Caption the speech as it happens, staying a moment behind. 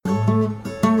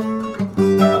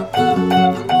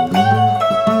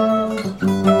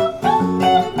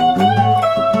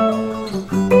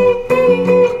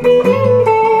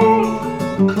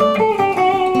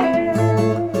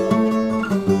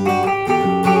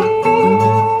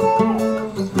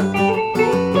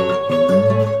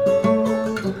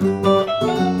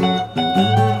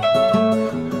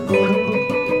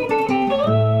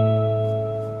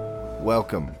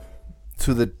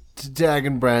Tag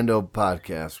and Brando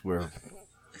podcast where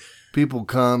people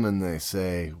come and they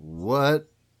say,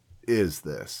 "What is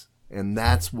this?" And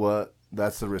that's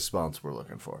the response we're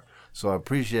looking for. So I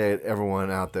appreciate everyone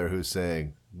out there who's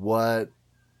saying, "What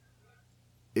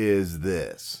is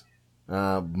this?"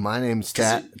 My name's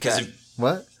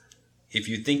What? If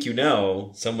you think you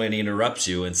know, somebody interrupts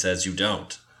you and says you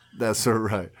don't. That's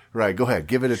right. Right. Go ahead.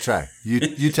 Give it a try.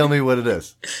 You tell me what it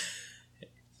is.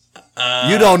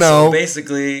 You don't know. So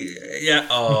basically, yeah.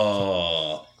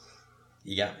 Oh,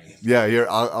 you got me. Yeah.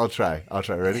 I'll try.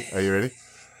 Ready? Are you ready?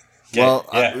 Okay, Well,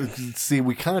 yeah. See,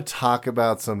 we kind of talk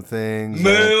about some things.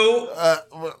 Moo.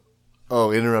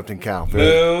 Interrupting cow.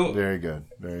 Moo. Very good.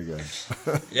 Very good.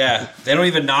 Yeah, they don't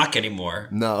even knock anymore.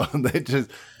 No, they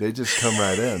just come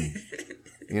right in.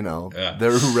 Yeah.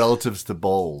 They're relatives to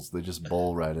bowls. They just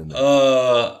bowl right in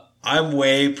there. I'm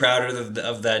way prouder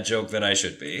of that joke than I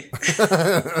should be.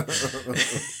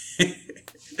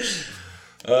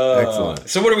 Excellent.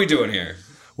 So what are we doing here?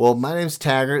 Well, my name's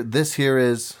Taggart. This here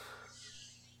is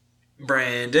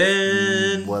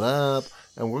Brandon. What up?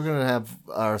 And we're going to have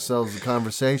ourselves a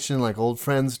conversation like old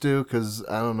friends do because,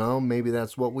 I don't know, maybe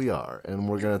that's what we are. And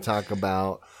we're going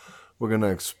to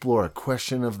explore a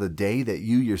question of the day that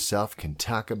you yourself can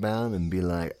talk about and be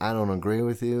like, I don't agree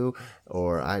with you,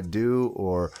 or I do,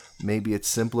 or maybe it's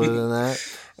simpler than that.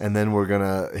 And then we're going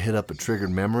to hit up a triggered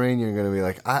memory and you're going to be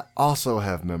like, I also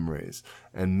have memories.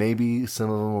 And maybe some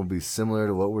of them will be similar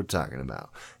to what we're talking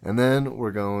about. And then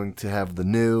we're going to have the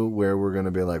new where we're going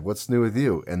to be like, what's new with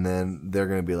you? And then they're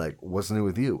going to be like, what's new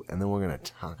with you? And then we're going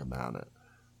to talk about it.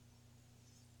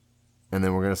 And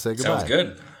then we're going to say goodbye. Sounds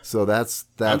good. So that's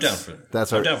I'm down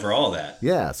for all of that.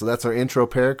 Yeah, so that's our intro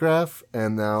paragraph,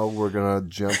 and now we're gonna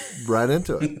jump right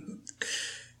into it.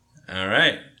 All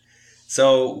right.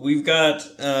 So we've got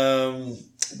a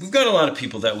lot of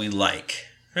people that we like,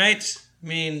 right? I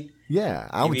mean, yeah,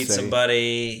 I would say you meet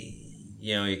somebody,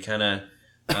 you kind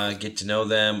of get to know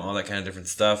them, all that kind of different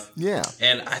stuff. Yeah,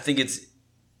 and I think it's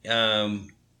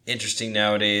interesting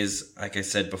nowadays. Like I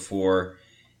said before,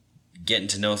 getting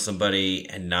to know somebody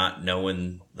and not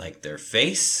knowing like their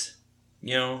face,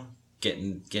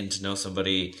 getting to know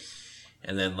somebody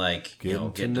and then like,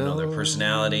 getting to know their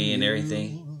personality and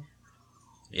everything.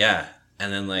 Yeah.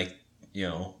 And then like,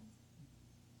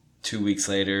 2 weeks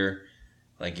later,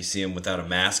 like you see them without a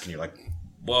mask and you're like,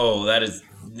 whoa, that is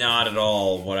not at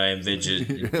all what I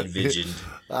envisioned.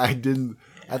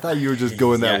 I thought you were just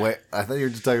going that way. I thought you were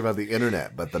just talking about the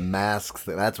internet, but the masks,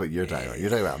 that's what you're talking about. You're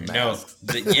talking about masks.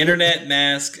 No, the internet,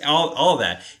 mask, all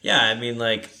that. Yeah, I mean,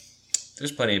 like,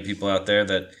 there's plenty of people out there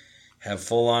that have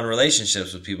full-on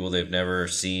relationships with people they've never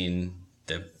seen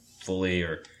that fully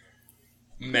or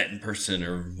met in person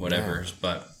or whatever. Yeah.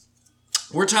 But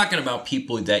we're talking about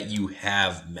people that you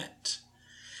have met.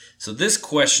 So this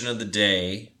question of the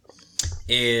day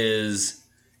is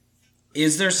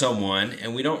there someone,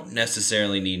 and we don't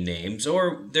necessarily need names,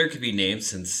 or there could be names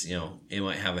since, it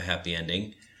might have a happy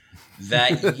ending,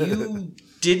 that you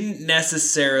didn't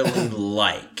necessarily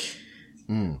like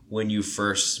when you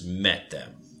first met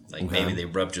them? Like maybe they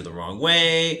rubbed you the wrong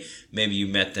way, maybe you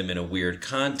met them in a weird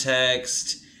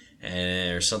context,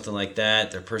 or something like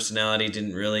that. Their personality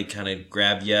didn't really kind of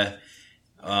grab you.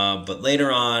 But later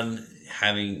on,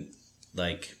 having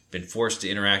like been forced to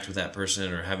interact with that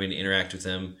person or having to interact with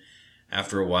them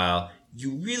after a while,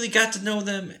 you really got to know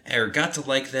them or got to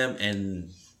like them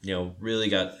and, really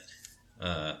got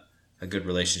a good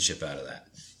relationship out of that.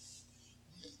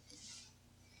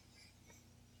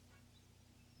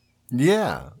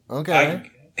 Yeah. Okay.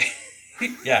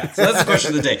 Yeah. So that's the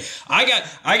question of the day. I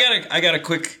got a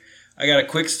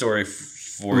quick story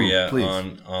for you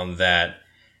on that.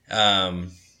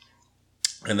 And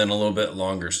then a little bit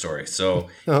longer story. So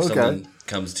something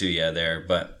comes to you there,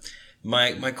 but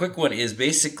My quick one is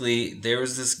basically there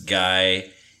was this guy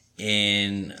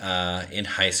in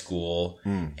high school,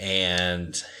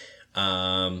 and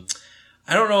I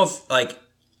don't know if like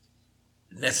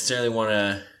necessarily want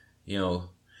to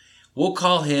we'll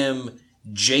call him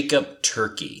Jacob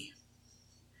Turkey.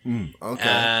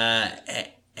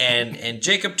 Okay. And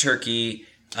Jacob Turkey,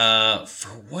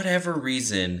 for whatever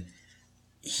reason,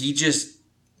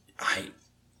 I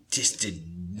just did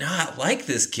not like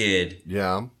this kid.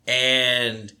 Yeah.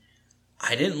 And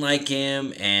I didn't like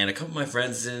him, and a couple of my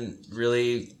friends didn't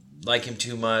really like him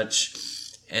too much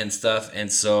and stuff.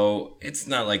 And so it's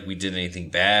not like we did anything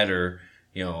bad or,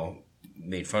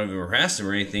 made fun of him or harassed him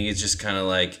or anything. It's just kind of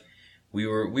like we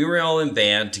were all in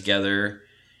band together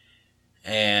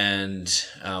and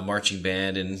marching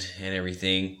band and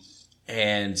everything.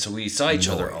 And so we saw each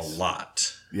other a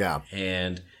lot. Yeah.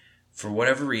 And for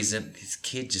whatever reason, this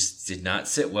kid just did not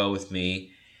sit well with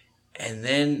me. And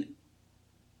then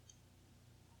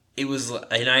it was,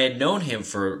 and I had known him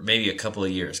for maybe a couple of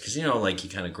years. Because, you know, like you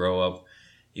kind of grow up,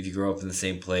 if you grow up in the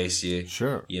same place, you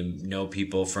know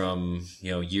people from, you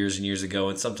know, years and years ago.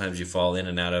 And sometimes you fall in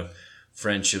and out of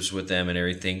friendships with them and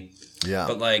everything. Yeah.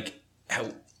 But like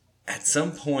at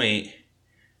some point,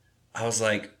 I was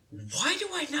like, why do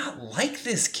I not like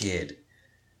this kid?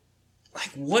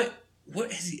 Like what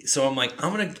is he? So I'm like,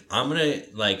 I'm gonna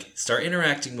like start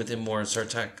interacting with him more and start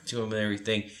talking to him and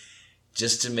everything,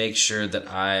 just to make sure that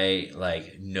I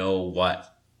like know why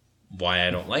I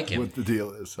don't like him. What the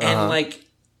deal is. And like,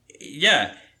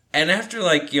 yeah. And after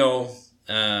like, you know,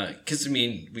 cause I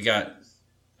mean, we got,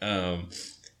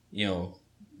 you know,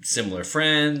 similar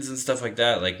friends and stuff like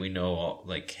that. Like we know all,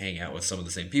 like hang out with some of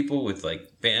the same people with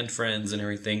like band friends and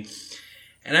everything.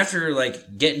 And after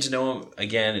like getting to know him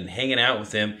again and hanging out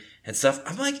with him and stuff,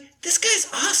 I'm like, this guy's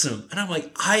awesome. And I'm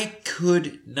like, I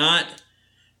could not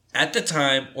at the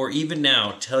time or even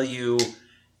now tell you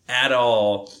at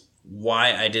all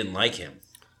why I didn't like him.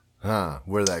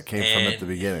 Where that came from at the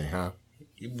beginning,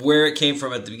 Where it came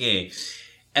from at the beginning.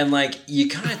 And like, you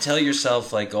kind of tell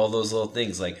yourself like all those little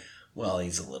things like, well,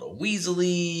 he's a little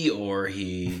weaselly, or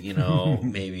he, you know,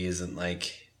 maybe isn't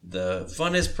like the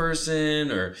funnest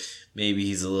person, or maybe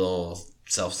he's a little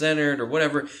self-centered or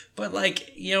whatever. But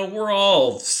like, you know, we're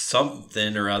all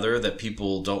something or other that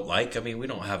people don't like. I mean, we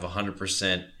don't have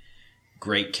 100%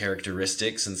 great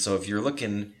characteristics. And so if you're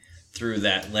looking through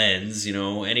that lens, you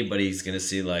know, anybody's going to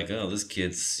see like, oh, this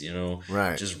kid's, you know,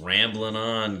 just rambling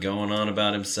on, going on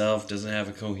about himself, doesn't have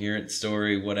a coherent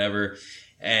story, whatever.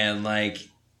 And like,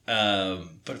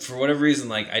 but for whatever reason,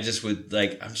 like, I just would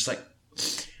like, I'm just like,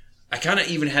 I kind of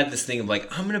even had this thing of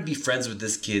like, I'm going to be friends with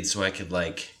this kid so I could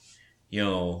like, you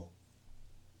know,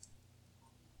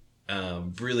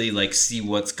 really like see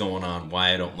what's going on,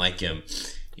 why I don't like him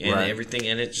and everything.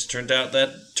 And it just turns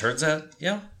out,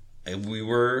 yeah, we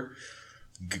were,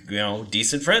 you know,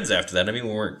 decent friends after that. I mean,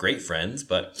 we weren't great friends,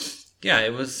 but yeah,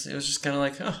 it was just kind of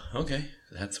like, oh, okay,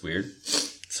 that's weird.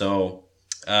 So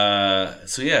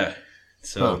yeah.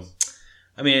 So,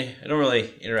 I mean, I don't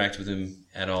really interact with him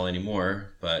at all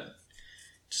anymore, but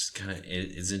just kind of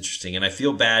it's interesting. And I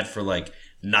feel bad for, like,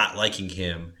 not liking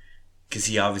him because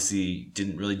he obviously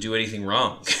didn't really do anything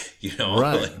wrong, you know?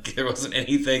 Right. Like, there wasn't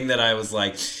anything that I was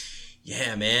like,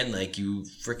 yeah, man, like, you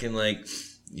freaking, like,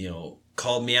 you know,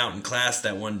 called me out in class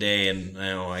that one day and, you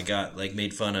know, I got, like,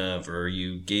 made fun of, or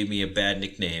you gave me a bad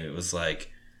nickname. It was like,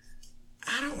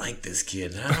 I don't like this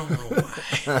kid. I don't know why.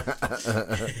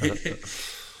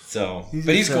 So,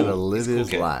 but he's cool. To live he's his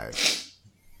cool life.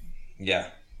 Yeah.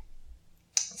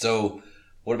 So,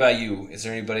 what about you? Is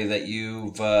there anybody that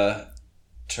you've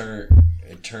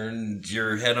turned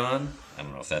your head on? I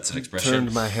don't know if that's an expression.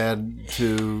 Turned my head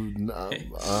to.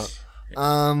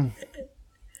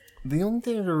 The only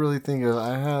thing I could really think of,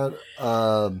 I had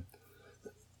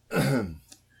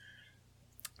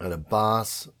a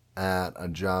boss at a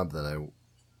job that I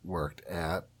worked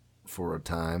at for a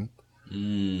time.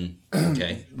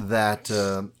 Okay. That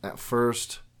at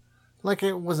first, like,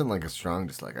 it wasn't like a strong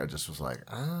dislike. I just was like,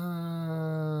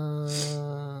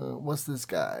 what's this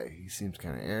guy? He seems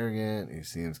kind of arrogant. He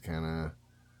seems kind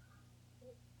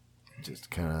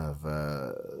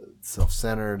of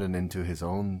self-centered and into his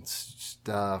own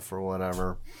stuff or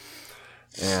whatever.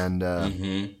 And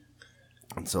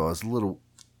so I was a little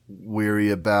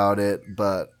weary about it,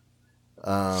 but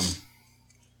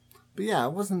yeah,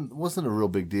 it wasn't a real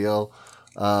big deal.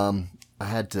 I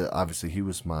had to, obviously he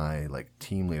was my like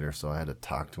team leader, so I had to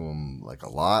talk to him like a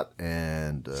lot,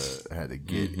 and I had to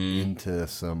get into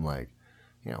some like,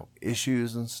 you know,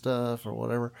 issues and stuff or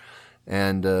whatever.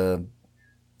 And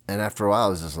after a while I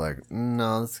was just like,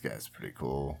 no, this guy's pretty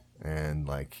cool. And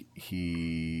like,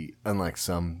 he, unlike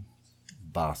some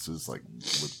bosses, like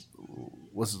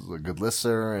was a good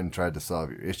listener and tried to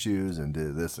solve your issues and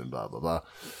did this and blah, blah, blah.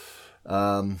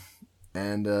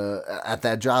 And at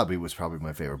that job, he was probably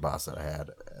my favorite boss that I had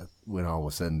when all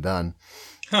was said and done.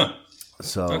 Huh.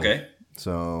 So, okay.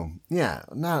 So, yeah,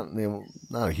 not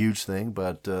a huge thing,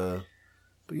 but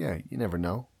yeah, you never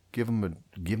know. Give him a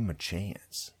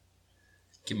chance.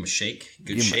 Give him a shake.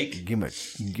 Good shake. Give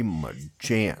him a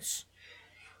chance.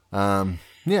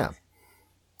 Yeah.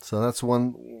 So that's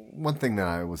one thing that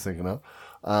I was thinking of.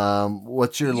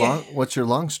 What's your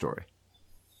long story?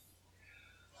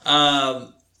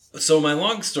 So my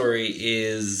long story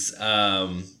is,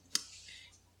 well,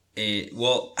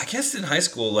 I guess in high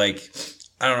school, like,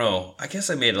 I don't know. I guess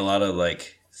I made a lot of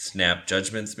like snap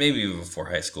judgments, maybe even before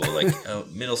high school, like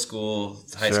middle school,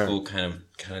 high school kind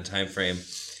of time frame.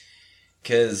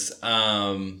 because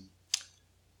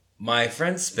my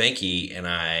friend Spanky and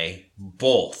I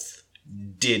both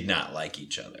did not like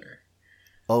each other.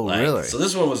 Oh, like, really? So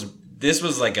this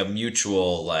was like a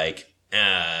mutual like.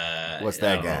 What's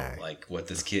that guy? Like what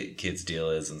this kid's deal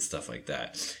is and stuff like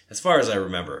that. As far as I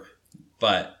remember,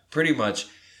 but pretty much.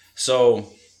 So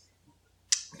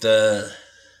the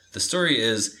story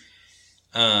is,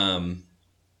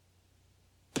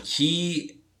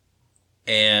 he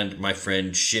and my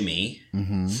friend Shimmy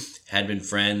had been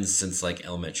friends since like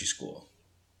elementary school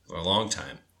for a long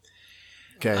time.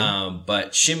 Okay.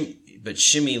 But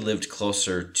Shimmy lived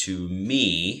closer to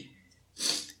me.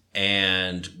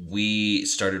 And we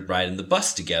started riding the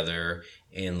bus together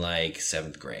in like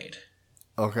 7th grade.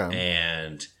 Okay.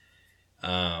 And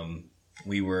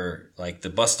we were like, the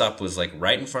bus stop was like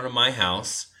right in front of my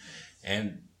house.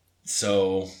 And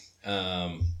so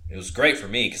it was great for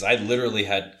me because I literally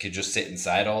could just sit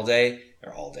inside all day.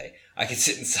 I could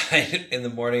sit inside in the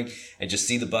morning and just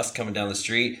see the bus coming down the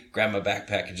street, grab my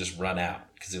backpack and just run out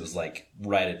because it was like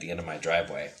right at the end of my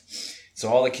driveway. So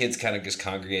all the kids kind of just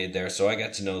congregated there. So I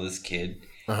got to know this kid,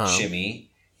 Shimmy.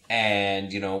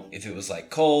 And, if it was like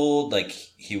cold, like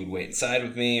he would wait inside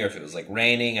with me. Or if it was like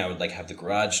raining, I would like have the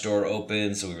garage door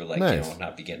open. So we were like, nice.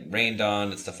 Not be getting rained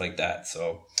on and stuff like that.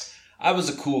 So I was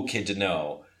a cool kid to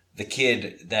know. The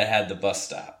kid that had the bus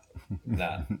stop.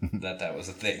 Not that was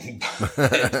a thing.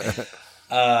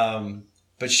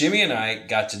 But Shimmy and I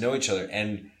got to know each other.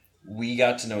 And we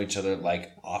got to know each other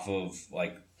like off of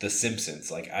like The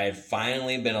Simpsons. Like I had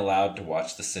finally been allowed to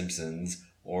watch The Simpsons,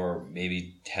 or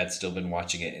maybe had still been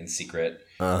watching it in secret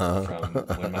from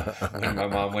when my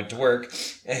mom went to work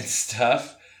and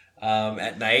stuff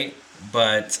at night.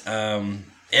 But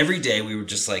every day we were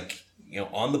just like,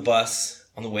 on the bus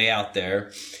on the way out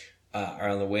there, or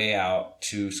on the way out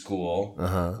to school,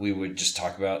 we would just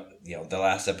talk about the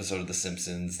last episode of The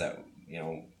Simpsons that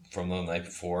from the night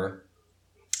before,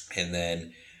 and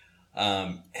then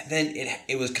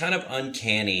it was kind of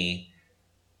uncanny,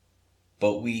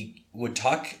 but we would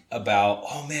talk about,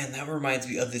 oh man, that reminds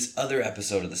me of this other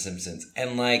episode of The Simpsons.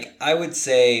 And like, I would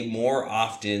say more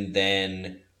often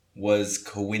than was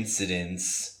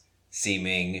coincidence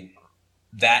seeming,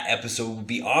 that episode would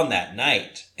be on that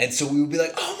night. And so we would be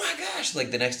like, oh my gosh,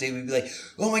 like the next day we'd be like,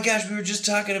 oh my gosh, we were just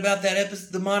talking about that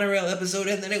episode, the monorail episode,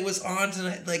 and then it was on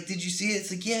tonight. Like, did you see it?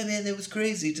 It's like, yeah, man, that was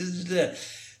crazy.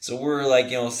 So we're like,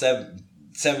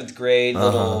 7th grade,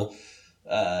 little,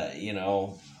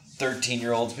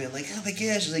 13-year-olds being like, oh my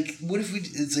gosh, like, what if we,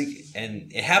 it's like,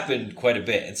 and it happened quite a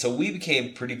bit. And so we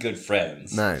became pretty good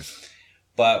friends. Nice.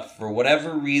 But for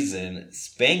whatever reason,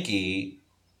 Spanky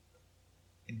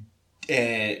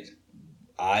and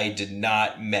I did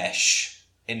not mesh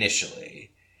initially.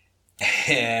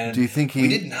 And do you think we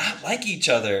did not like each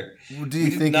other. Do you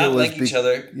think not it was like each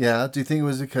other? Yeah. Do you think it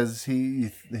was because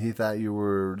he thought you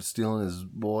were stealing his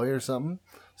boy or something,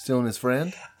 stealing his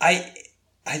friend?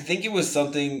 I think it was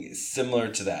something similar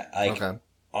to that. Like, okay.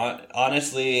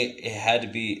 Honestly, it had to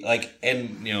be like,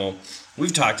 and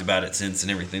we've talked about it since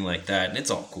and everything like that, and it's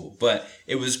all cool. But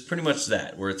it was pretty much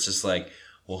that, where it's just like,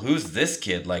 well, who's this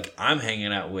kid? Like, I'm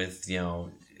hanging out with, they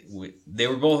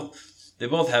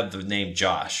both have the name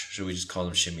Josh, so we just call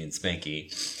them Shimmy and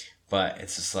Spanky. But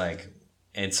it's just like,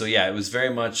 and so yeah, it was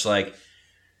very much like,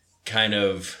 kind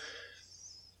of,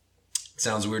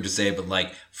 sounds weird to say, but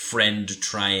like friend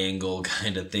triangle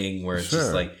kind of thing, where it's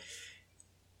just like,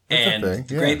 and the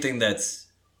great thing that's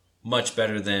much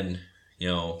better than,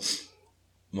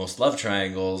 most love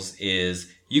triangles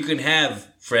is you can have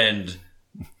friend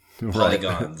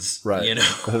polygons, right?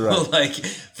 Right. Like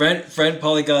friend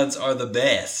polygons are the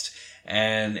best,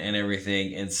 and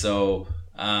everything. And so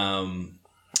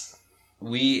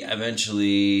we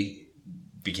eventually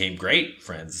became great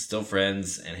friends, still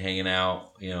friends, and hanging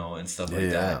out, and stuff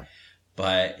like that.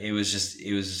 But it was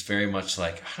just very much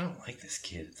like, I don't like this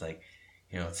kid. It's like,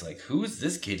 it's like, who is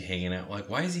this kid hanging out? Like,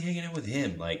 why is he hanging out with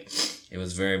him? Like, it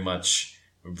was very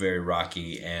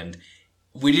rocky, and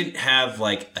we didn't have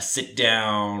like a sit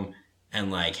down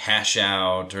and like hash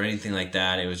out or anything like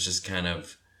that. It was just kind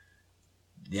of,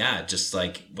 just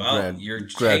like, well, you're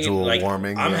gradual hanging, like,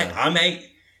 warming. I'm like,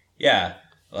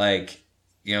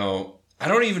 I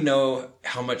don't even know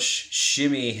how much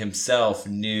Shimmy himself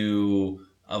knew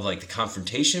of like the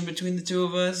confrontation between the two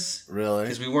of us. Really?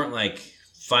 Because we weren't like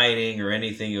fighting or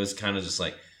anything. It was kind of just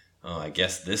like, oh, I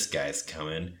guess this guy's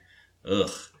coming.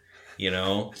 Ugh.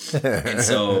 And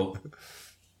so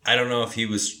I don't know if he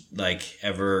was like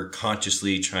ever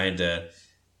consciously trying to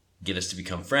get us to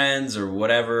become friends or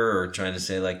whatever, or trying to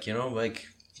say like, right.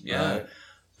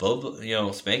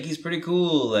 Spanky's pretty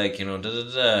cool. Like,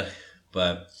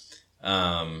 But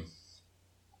But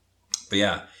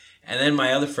yeah, and then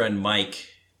my other friend Mike,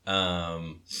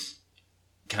 kind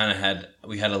of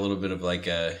we had a little bit of like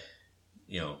a,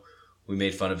 we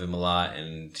made fun of him a lot,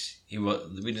 and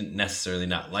we didn't necessarily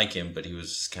not like him, but he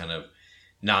was just kind of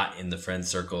not in the friend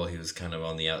circle. He was kind of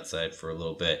on the outside for a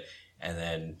little bit, and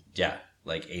then yeah,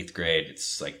 like 8th grade,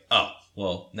 it's like, oh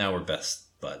well, now we're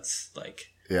best buds, like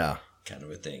yeah, kind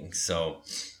of a thing. So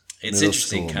it's middle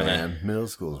interesting, school, kind of middle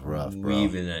school's rough, bro.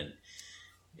 weaving in.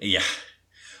 Yeah.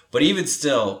 But even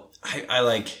still,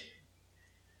 I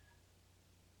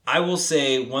will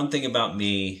say one thing about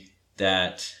me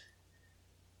that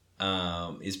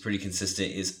is pretty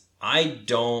consistent is I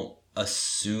don't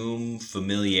assume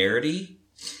familiarity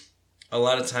a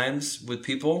lot of times with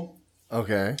people.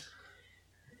 Okay.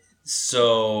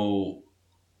 So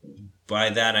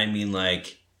by that I mean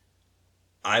like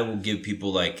I will give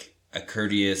people like a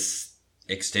courteous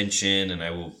extension, and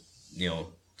I will,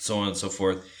 so on and so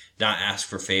forth, not ask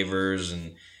for favors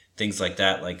and things like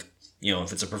that. Like,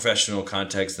 if it's a professional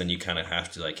context, then you kind of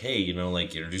have to like, hey,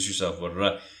 like introduce yourself, blah, blah,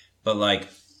 blah. But like,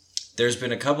 there's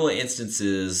been a couple of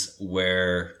instances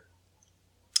where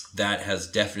that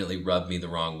has definitely rubbed me the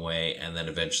wrong way. And then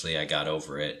eventually I got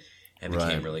over it and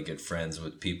became really good friends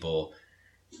with people.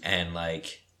 And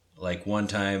like one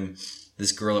time,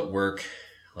 this girl at work,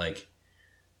 like,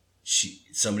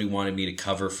 somebody wanted me to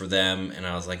cover for them, and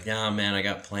I was like, nah, man, I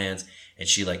got plans. And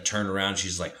she like turned around,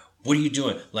 she's like, what are you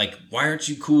doing? Like, why aren't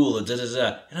you cool? Da, da,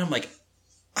 da. And I'm like,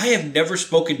 I have never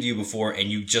spoken to you before, and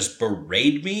you just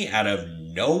berate me out of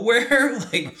nowhere?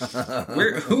 Like,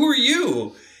 who are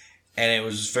you? And it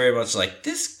was very much like,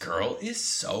 this girl is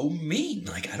so mean.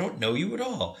 Like, I don't know you at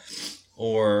all.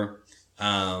 Or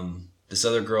this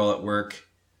other girl at work,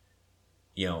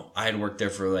 I had worked there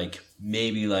for like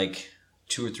maybe like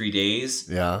 2 or 3 days.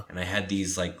 Yeah. And I had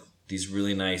these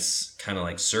really nice kind of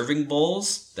like serving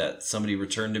bowls that somebody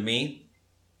returned to me.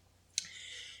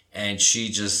 And she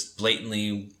just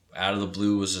blatantly out of the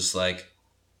blue was just like,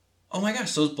 oh my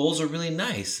gosh, those bowls are really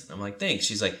nice. And I'm like, thanks.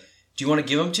 She's like, do you want to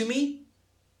give them to me?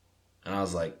 And I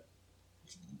was like,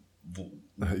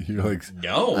 you're like,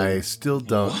 no. I still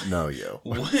don't know you.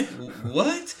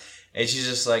 What? And she's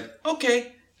just like,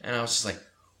 okay. And I was just like,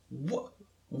 what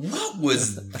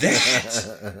was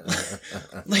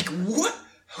that? Like, what?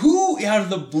 Who out of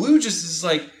the blue just is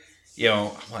like,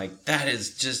 I'm like, that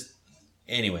is just,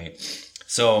 anyway.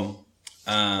 So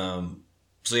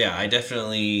yeah, I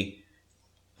definitely,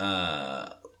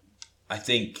 I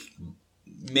think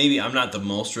maybe I'm not the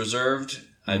most reserved.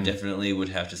 I definitely would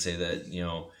have to say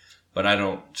that, but I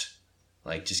don't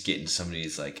like just get into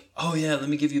somebody's like, oh yeah, let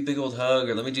me give you a big old hug,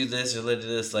 or let me do this, or let me do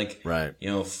this. Like, right.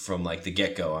 From like the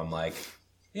get go, I'm like,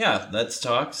 yeah, let's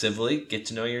talk civilly, get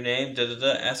to know your name,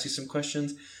 ask you some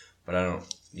questions, but I don't,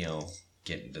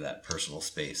 get into that personal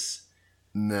space.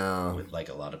 No, with like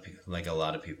a lot of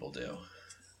people do.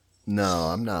 No,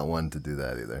 I'm not one to do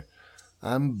that either.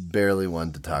 I'm barely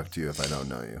one to talk to you if I don't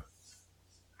know you.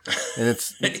 And it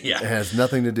has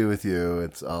nothing to do with you.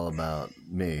 It's all about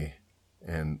me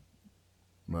and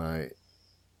my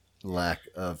lack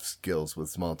of skills with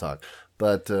small talk.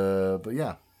 But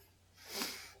yeah.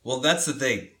 Well, that's the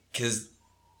thing, because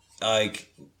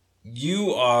like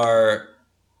you are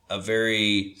a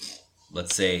very,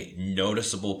 let's say,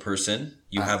 noticeable person.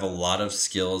 You have a lot of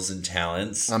skills and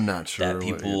talents. I'm not sure what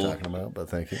you're talking about, but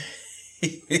thank you.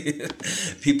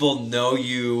 People know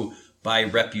you by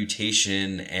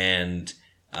reputation and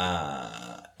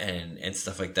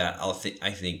stuff like that.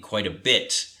 I think quite a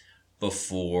bit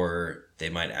before they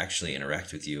might actually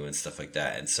interact with you and stuff like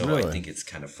that. And so really? I think it's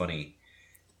kind of funny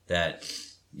that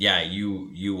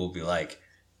you will be like,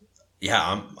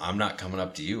 yeah, I'm not coming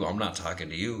up to you. I'm not talking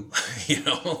to you.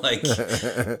 Like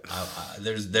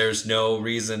there's no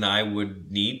reason I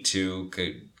would need to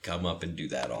could come up and do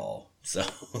that all. So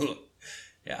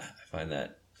yeah, I find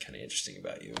that kind of interesting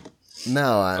about you.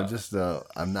 No, I'm just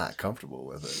I'm not comfortable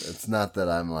with it. It's not that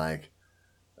I'm like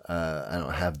I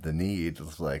don't have the need.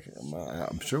 It's like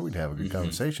I'm sure we'd have a good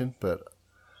conversation, but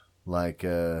like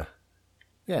yeah,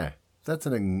 that's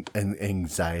an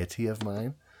anxiety of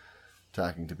mine.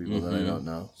 Talking to people that I don't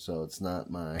know. So it's not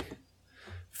my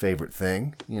favorite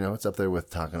thing. It's up there with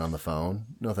talking on the phone.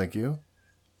 No, thank you.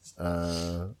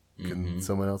 Can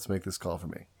someone else make this call for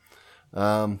me?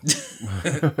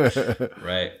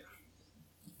 Right.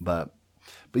 But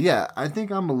yeah, I think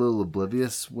I'm a little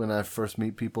oblivious when I first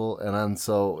meet people. And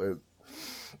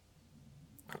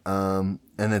and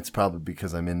it's probably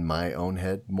because I'm in my own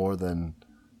head more than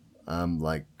I'm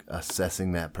like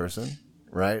assessing that person.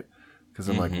 Right. Because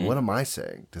I'm like, what am I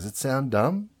saying? Does it sound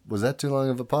dumb? Was that too long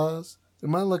of a pause?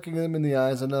 Am I looking them in the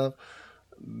eyes enough?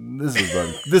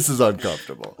 this is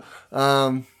uncomfortable.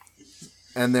 So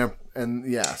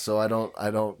I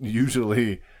don't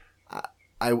usually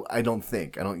I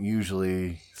don't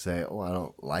usually say, oh, I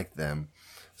don't like them.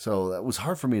 So that was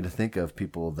hard for me to think of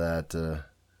people that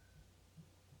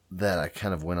I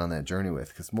kind of went on that journey with,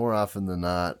 because more often than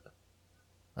not,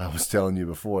 I was telling you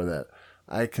before that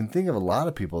I can think of a lot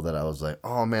of people that I was like,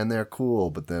 oh man, they're cool,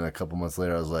 but then a couple months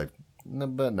later I was like, no,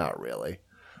 but not really.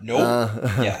 Nope.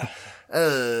 Yeah.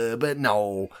 But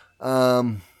no.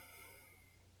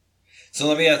 So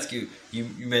let me ask you, you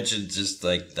mentioned just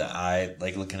like the eye,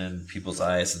 like looking in people's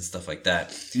eyes and stuff like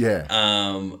that. Yeah.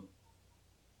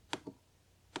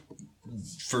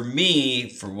 For me,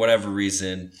 for whatever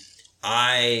reason,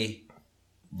 I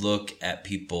look at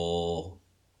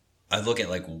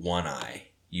like one eye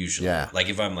usually. Yeah. Like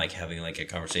if I'm like having like a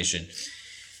conversation,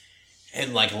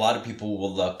 and like a lot of people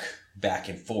will look back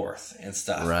and forth and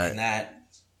stuff. Right. And that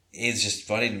is just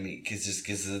funny to me because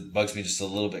it bugs me just a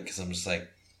little bit, because I'm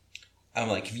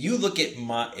like, if you look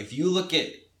at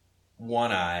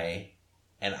one eye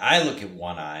and I look at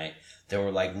one eye, then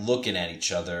we're like looking at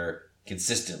each other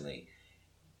consistently.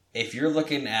 If you're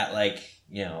looking at like,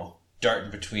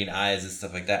 darting between eyes and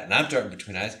stuff like that, and I'm darting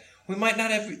between eyes, we might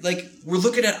not have, like, we're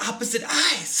looking at opposite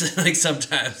eyes. Like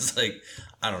sometimes, like,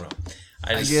 I don't know.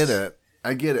 I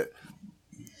get it.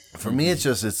 For me,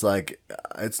 it's like,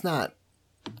 it's not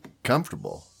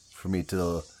comfortable for me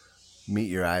to meet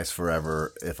your eyes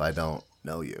forever if I don't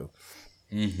know you.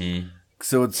 Mm-hmm.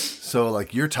 So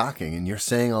like you're talking and you're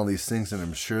saying all these things, and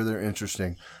I'm sure they're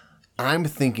interesting. I'm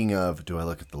thinking of, do I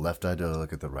look at the left eye? Do I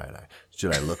look at the right eye?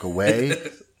 Should I look away?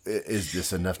 Is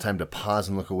this enough time to pause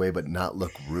and look away but not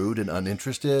look rude and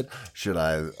uninterested? Should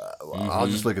I? I'll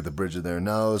just look at the bridge of their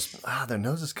nose. Their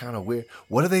nose is kind of weird.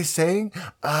 What are they saying?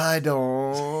 I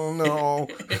don't know.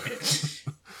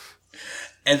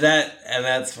 And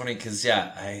that's funny because,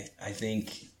 I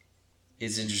think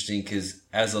it's interesting because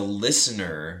as a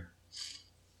listener,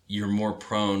 you're more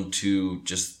prone to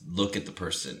just look at the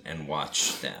person and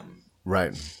watch them.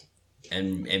 Right.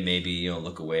 And maybe,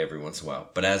 look away every once in a while.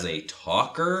 But as a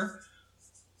talker,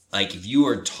 like if you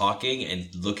are talking and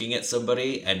looking at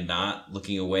somebody and not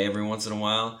looking away every once in a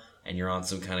while, and you're on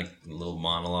some kind of little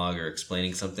monologue or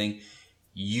explaining something,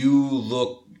 you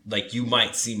look like you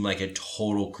might seem like a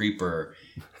total creeper.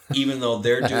 Even though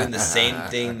they're doing the same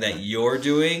thing that you're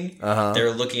doing,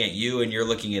 They're looking at you and you're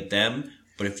looking at them.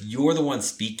 But if you're the one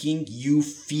speaking, you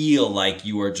feel like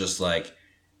you are just like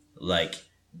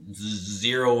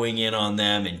zeroing in on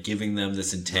them and giving them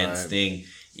this intense thing,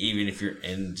 even if you're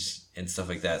and stuff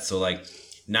like that. So like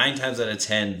 9 times out of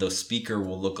 10, the speaker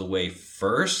will look away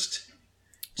first,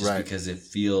 just because it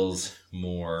feels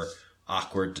more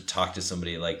awkward to talk to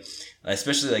somebody, like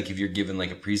especially like if you're given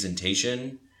like a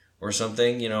presentation or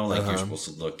something, like you're supposed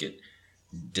to look at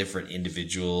different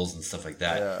individuals and stuff like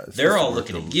that. Yeah, they're all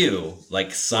looking at you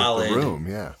like solid the room,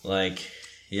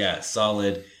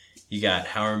 solid. You got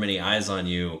however many eyes on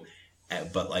you,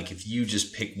 but like if you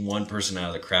just pick one person out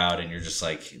of the crowd and you're just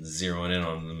like zeroing in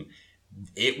on them,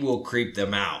 it will creep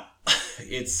them out.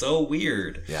 It's so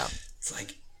weird. Yeah. It's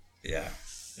like,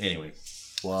 anyway.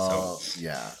 Well,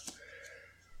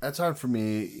 that's hard for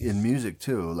me in music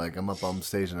too. Like I'm up on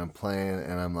stage and I'm playing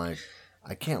and I'm like,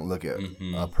 I can't look at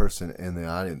a person in the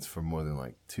audience for more than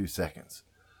like 2 seconds.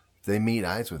 If they meet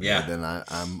eyes with me, then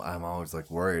I'm always like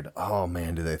worried. Oh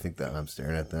man, do they think that I'm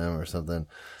staring at them or something?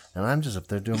 And I'm just up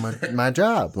there doing my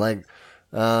job. Like,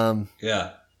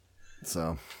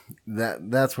 So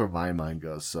that's where my mind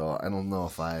goes. So I don't know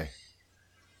if I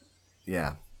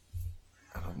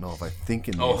don't know if I think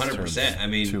in these 100%. terms I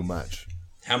mean, too much.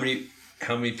 How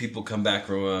many people come back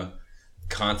from a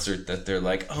concert that they're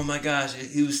like, oh my gosh,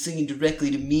 he was singing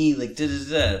directly to me, like da da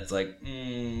da. It's like,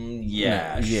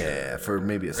 sure. For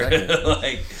maybe a second.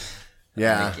 Like,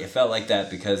 it felt like that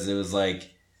because it was like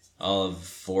all of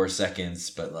 4 seconds,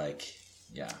 but like,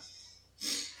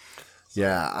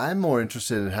 I'm more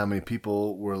interested in how many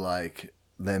people were like,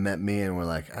 they met me and were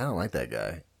like, I don't like that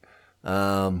guy.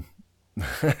 How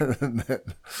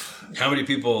many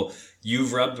people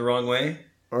you've rubbed the wrong way?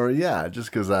 Or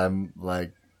just because I'm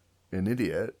like an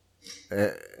idiot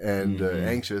and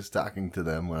anxious talking to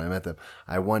them when I met them.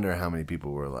 I wonder how many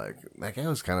people were like, that guy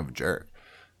was kind of a jerk.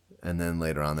 And then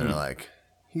later on they're like,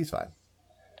 he's fine.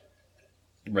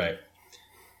 Right.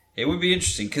 It would be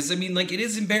interesting because, I mean, like, it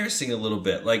is embarrassing a little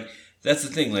bit. Like, that's the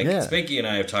thing. Like, Spanky and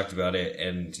I have talked about it,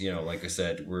 and, like I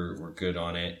said, we're good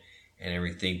on it and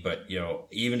everything. But,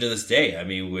 even to this day, I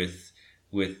mean, with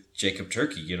Jacob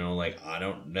Turkey, like, I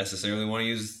don't necessarily want to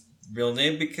use real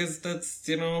name because that's,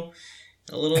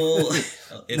 a little.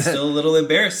 It's still a little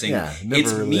embarrassing. Yeah, never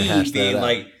it's really me hashed that being out.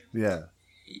 like, Yeah.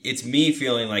 it's me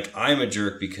feeling like I'm a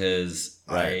jerk because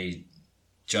Right. I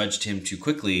judged him too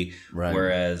quickly. Right.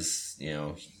 Whereas,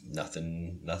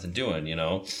 nothing doing,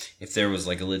 if there was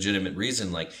like a legitimate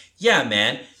reason, like, yeah,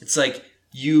 man, it's like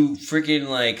you freaking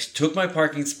like took my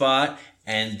parking spot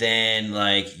and then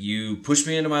like you pushed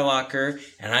me into my locker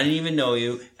and I didn't even know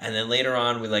you. And then later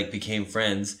on we like became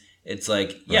friends. It's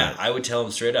like, yeah, Right. I would tell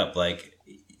him straight up, like,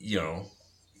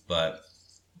 but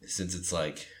since it's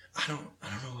like, I don't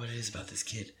know what it is about this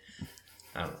kid.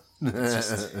 I don't know.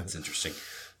 It's interesting.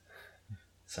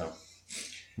 So,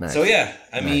 Nice. so yeah,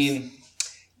 I Nice. mean,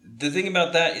 the thing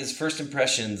about that is first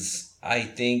impressions. I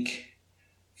think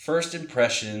first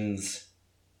impressions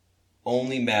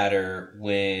only matter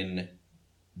when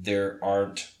there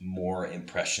aren't more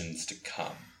impressions to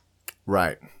come.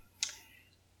 Right.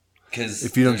 Because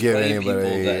If you don't give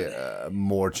anybody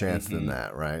more chance than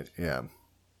that, right? Yeah.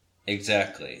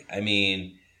 Exactly. I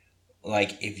mean,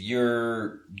 like if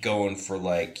you're going for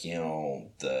like,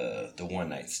 the one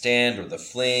night stand or the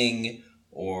fling,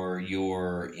 or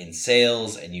you're in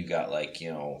sales and you got like,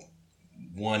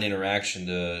 one interaction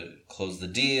to close the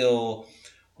deal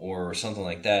or something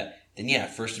like that, then yeah,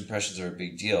 first impressions are a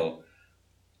big deal.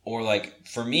 Or like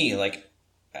for me, like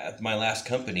at my last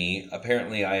company,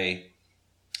 apparently I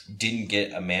didn't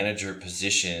get a manager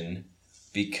position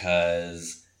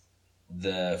because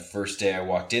the first day I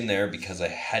walked in there, because I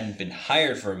hadn't been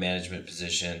hired for a management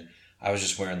position, I was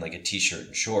just wearing like a t-shirt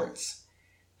and shorts.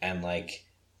 And like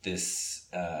this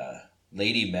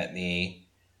lady met me.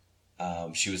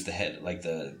 She was the head, like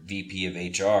the VP of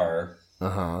HR.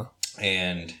 Uh-huh.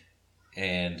 And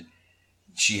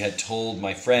she had told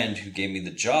my friend who gave me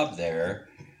the job there,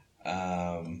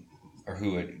 or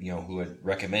who had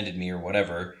recommended me or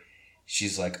whatever.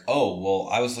 She's like, oh, well,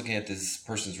 I was looking at this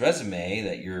person's resume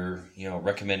that you're,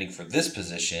 recommending for this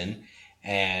position,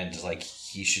 and like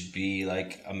he should be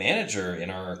like a manager in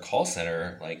our call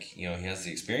center, like, he has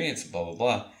the experience, blah blah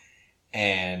blah.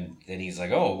 And then he's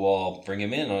like, oh, well, I'll bring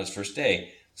him in on his first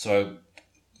day. So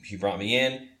he brought me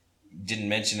in, didn't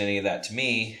mention any of that to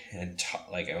me, and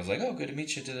I was like, oh, good to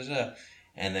meet you, da da da.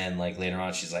 And then like later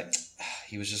on, she's like,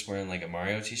 he was just wearing like a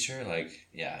Mario t-shirt, like,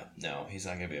 yeah, no, he's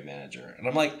not gonna be a manager. And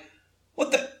I'm like,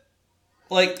 what the,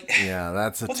 like, yeah,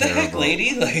 that's a what terrible, the heck,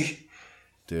 lady? Like,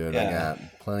 dude, yeah. I got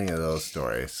plenty of those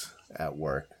stories at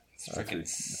work. It's freaking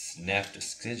snap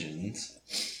decisions.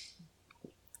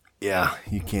 Yeah,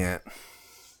 you can't.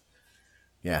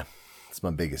 Yeah, it's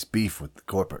my biggest beef with the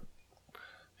corporate.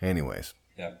 Anyways.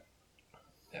 Yeah.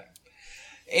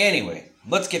 Anyway,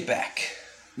 let's get back.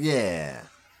 Yeah.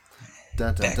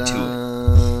 Dun, dun, Back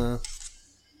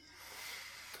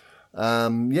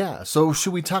dun. Yeah. So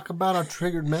should we talk about our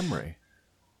triggered memory?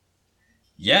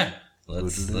 Yeah.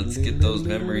 Let's get those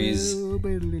memories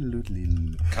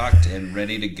cocked and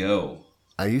ready to go.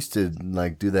 I used to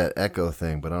like do that echo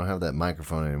thing, but I don't have that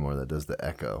microphone anymore that does the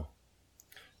echo.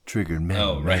 Triggered memory.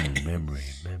 Oh, right. Memory.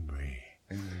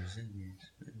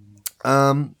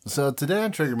 So today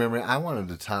on Triggered Memory, I wanted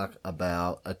to talk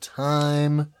about a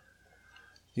time,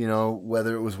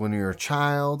 whether it was when you were a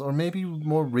child or maybe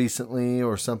more recently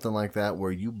or something like that,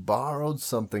 where you borrowed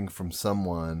something from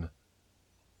someone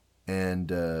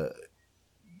and,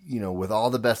 with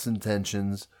all the best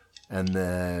intentions, and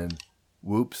then,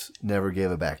 whoops, never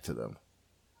gave it back to them.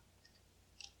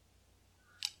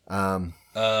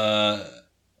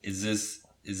 Is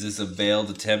this a veiled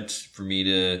attempt for me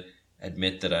to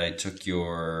admit that I took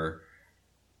your...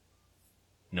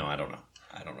 No, I don't know.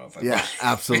 I don't know if I... Yeah,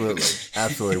 absolutely.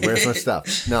 Where's my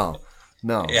stuff? No.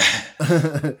 Yeah.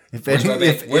 Where's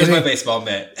my baseball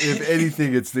mitt? If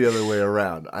anything, it's the other way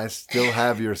around. I still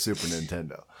have your Super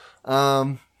Nintendo.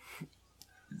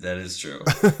 That is true.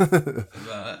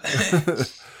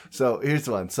 So here's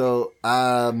one. So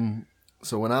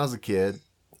when I was a kid,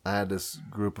 I had this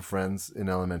group of friends in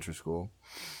elementary school.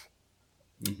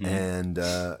 Mm-hmm.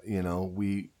 And,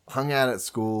 we hung out at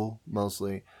school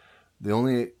mostly. The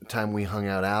only time we hung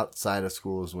out outside of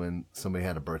school is when somebody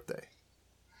had a birthday.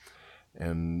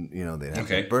 And, they'd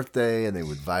have a birthday and they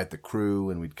would invite the crew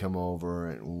and we'd come over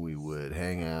and we would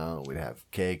hang out. We'd have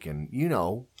cake and,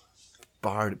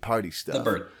 party stuff.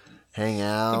 Hang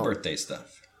out. The birthday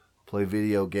stuff. Play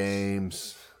video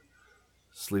games.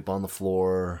 Sleep on the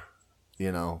floor.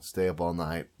 Stay up all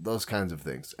night. Those kinds of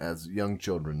things as young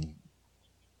children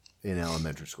in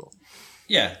elementary school.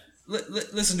 Yeah.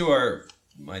 Listen to our,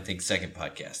 I think, second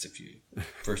podcast,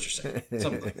 first or second.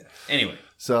 Something like that. Anyway.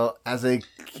 So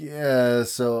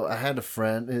so I had a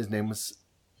friend. His name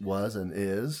was and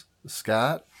is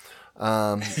Scott.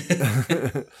 I'll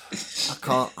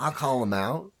call him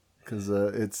out because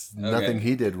it's nothing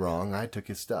he did wrong. I took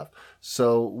his stuff.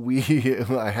 So it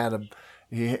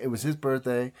was his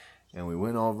birthday, and we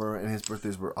went over, and his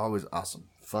birthdays were always awesome,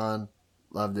 fun,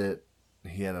 loved it.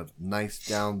 He had a nice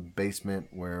down basement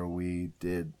where we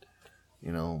did,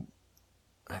 I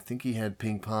think he had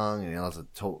ping pong and he had lots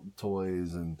of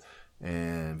toys and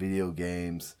video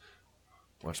games.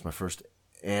 Watched my first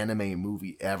anime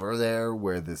movie ever there,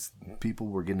 where people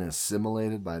were getting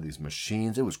assimilated by these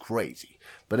machines. It was crazy.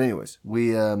 But anyways,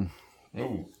 we Oh,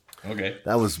 okay.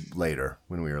 that was later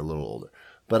when we were a little older.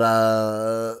 But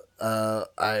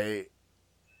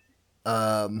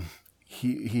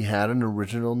he had an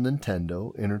original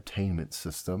Nintendo Entertainment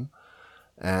System,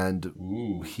 and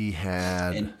he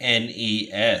had an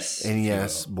NES.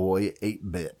 NES boy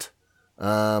 8-bit.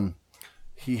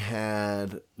 He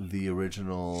had the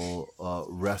original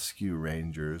Rescue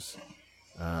Rangers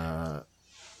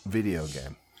video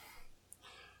game,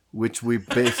 which we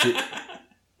basically...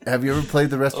 Have you ever played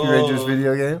the Rescue Rangers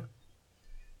video game?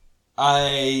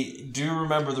 I do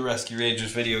remember the Rescue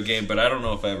Rangers video game, but I don't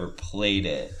know if I ever played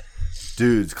it.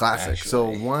 Dude, it's classic. Actually.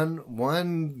 So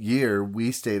one year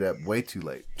we stayed up way too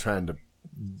late trying to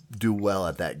do well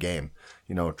at that game.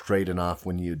 Trading off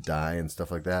when you die and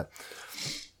stuff like that.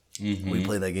 Mm-hmm. We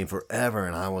played that game forever,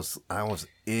 and I was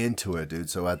into it, dude.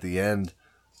 So at the end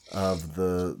of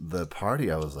the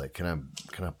party, I was like, "Can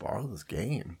I borrow this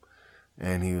game?"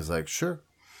 And he was like, "Sure."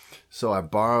 So I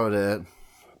borrowed it.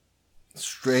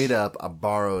 Straight up, I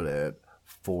borrowed it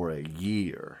for a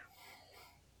year.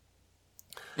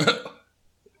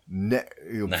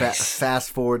 Nice.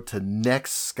 Fast forward to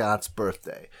next Scott's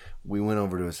birthday. We went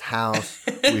over to his house.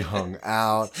 We hung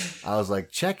out. I was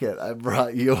like, "Check it! I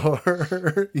brought your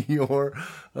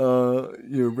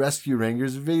Rescue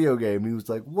Rangers video game." He was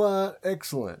like, "What?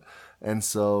 Excellent!" And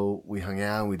so we hung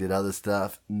out. We did other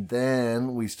stuff. And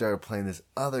then we started playing this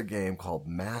other game called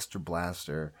Master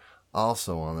Blaster,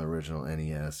 also on the original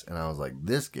NES. And I was like,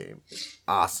 "This game is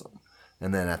awesome."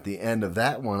 And then at the end of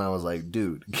that one, I was like,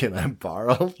 "Dude, can I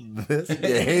borrow this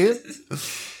game?"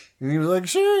 And he was like,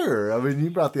 "Sure." I mean,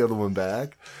 you brought the other one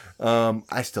back.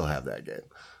 I still have that game.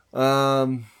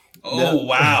 Wow.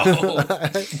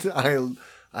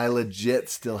 I legit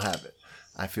still have it.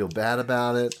 I feel bad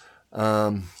about it.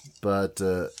 But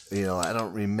I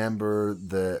don't remember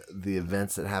the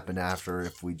events that happened after,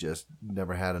 if we just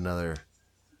never had another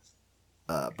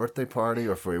birthday party,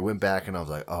 or if we went back and I was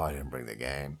like, "Oh, I didn't bring the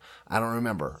game." I don't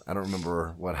remember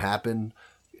what happened.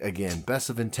 Again,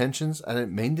 best of intentions. I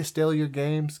didn't mean to steal your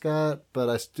game, Scott, but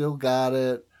I still got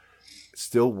it. It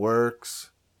still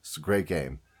works. It's a great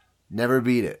game. Never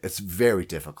beat it. It's very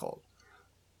difficult.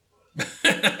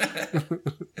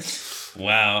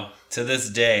 Wow. To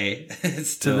this day, it's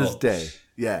still... To this day,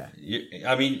 yeah.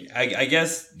 I mean, I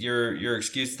guess your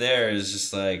excuse there is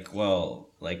just like, well,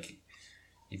 like,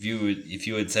 if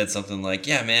you had said something like,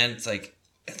 "Yeah, man, it's like,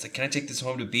 can I take this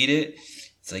home to beat it?"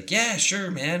 It's like, "Yeah,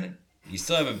 sure, man. You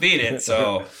still haven't beat it,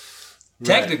 so Right.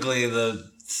 Technically the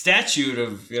statute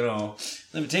of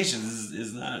limitations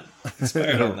is not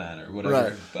expired on that or whatever."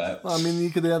 Right. But Well, I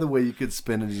mean, the other way you could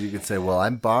spin it is you could say, "Well, I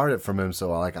borrowed it from him, so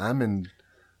like I'm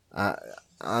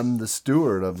the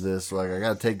steward of this. So, like, I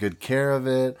got to take good care of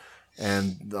it,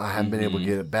 and I haven't been able to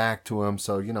get it back to him.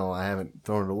 So I haven't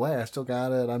thrown it away. I still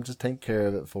got it. I'm just taking care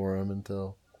of it for him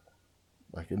until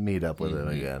I can meet up with it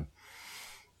again."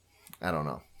 I don't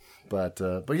know, but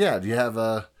yeah. Do you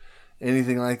have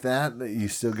anything like that you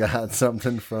still got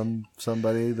something from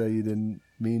somebody that you didn't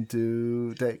mean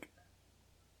to take?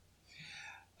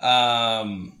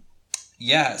 Yeah.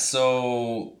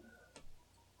 So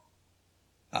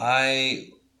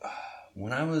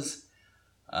when I was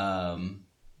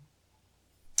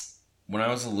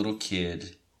a little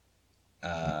kid,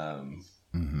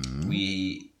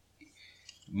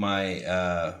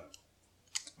 my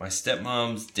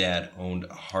stepmom's dad owned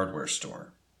a hardware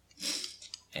store.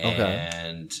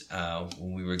 And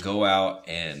when we would go out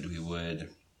and we would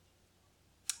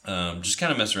just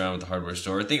kind of mess around with the hardware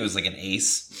store. I think it was like an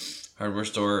Ace hardware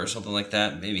store or something like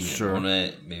that. Maybe he didn't own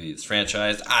it. Maybe it's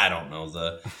franchised. I don't know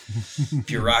the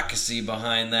bureaucracy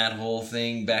behind that whole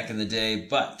thing back in the day.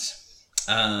 But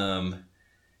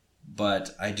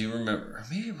I do remember, or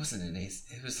maybe it wasn't an Ace.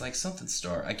 It was like something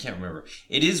store. I can't remember.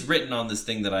 It is written on this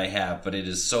thing that I have, but it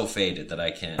is so faded that I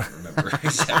can't remember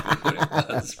exactly what it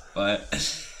was.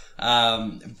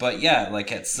 But yeah,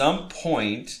 like at some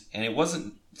point, and it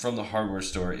wasn't from the hardware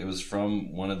store. It was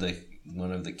from one of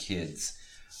the kids,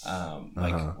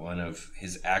 one of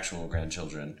his actual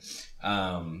grandchildren.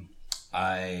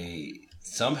 I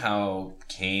somehow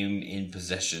came in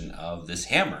possession of this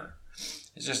hammer.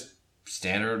 it's just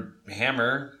standard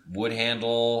hammer, wood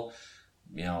handle,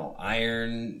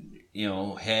 iron,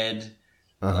 head,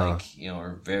 like,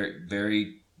 or very,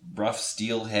 very rough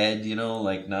steel head,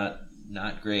 like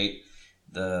not great.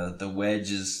 The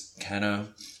wedge is kind of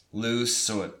loose,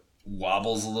 so it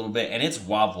wobbles a little bit, and it's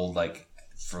wobbled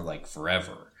for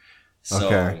forever. So,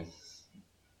 okay.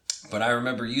 But I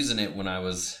remember using it when I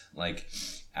was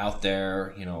out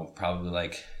there,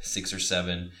 probably 6 or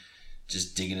 7,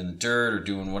 just digging in the dirt or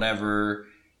doing whatever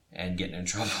and getting in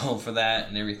trouble for that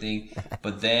and everything.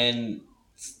 But then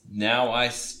now I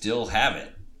still have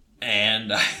it,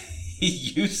 and I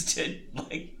used it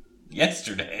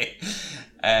yesterday,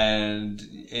 and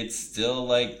it's still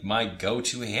my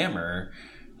go-to hammer,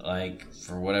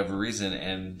 for whatever reason.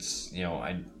 And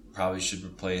I probably should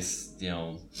replace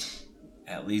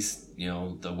at least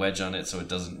the wedge on it so it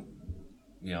doesn't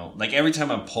every time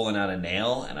I'm pulling out a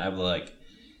nail, and I've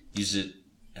used it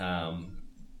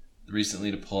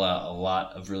recently to pull out a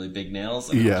lot of really big nails,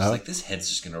 and I'm just this head's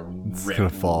just gonna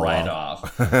rip right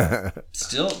off.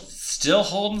 Still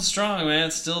holding strong,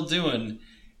 man. Still doing.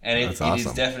 And it is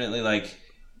definitely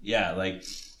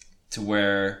to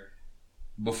where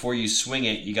before you swing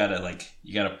it, you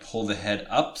gotta pull the head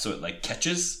up so it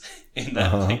catches in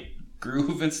that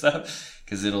groove and stuff,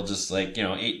 because it'll just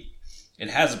it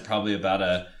has probably about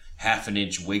a half an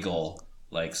inch wiggle,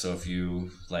 so if you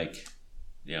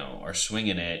are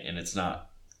swinging it and it's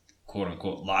not quote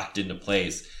unquote locked into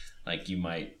place, you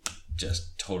might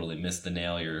just totally miss the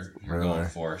nail you're going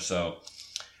for. So,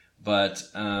 but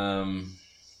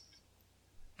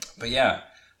yeah,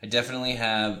 I definitely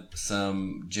have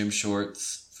some gym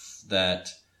shorts that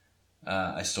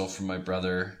I stole from my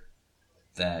brother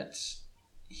that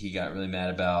he got really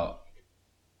mad about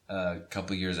a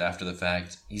couple years after the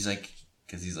fact. He's you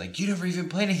never even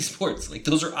played any sports.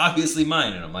 Those are obviously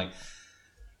mine. And I'm like,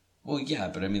 well, yeah,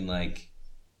 but I mean,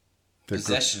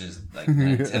 possession is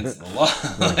 9/10 of the law.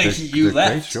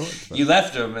 You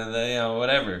left them, and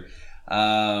whatever.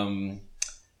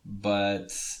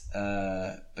 But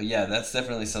yeah, that's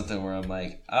definitely something where I'm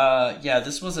yeah,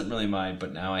 this wasn't really mine,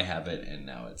 but now I have it, and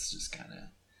now it's just kind of,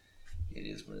 it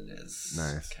is what it is.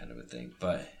 Nice. Kind of a thing.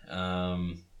 But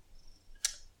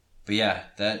yeah,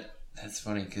 that's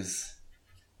funny because,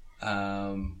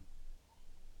 yeah,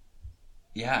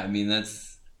 I mean,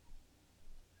 there's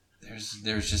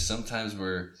just sometimes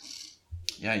where,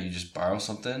 yeah, you just borrow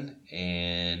something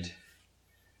and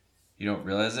you don't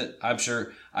realize it. I'm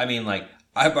sure. I mean,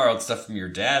 I borrowed stuff from your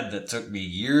dad that took me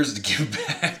years to give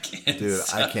back. Dude,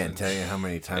 I can't tell you how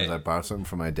many times I borrowed something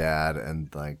from my dad and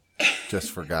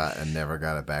just forgot and never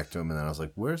got it back to him. And then I was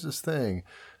like, where's this thing?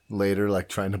 Later,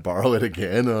 trying to borrow it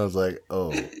again. And I was like,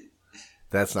 oh,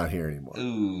 that's not here anymore.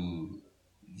 Ooh,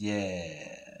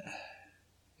 yeah.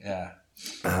 Yeah.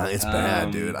 It's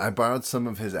bad, dude. I borrowed some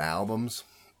of his albums,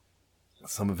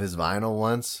 some of his vinyl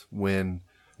once when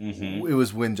it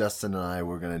was when Justin and I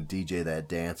were going to DJ that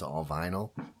dance all vinyl.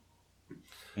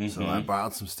 Mm-hmm. So I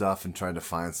borrowed some stuff and tried to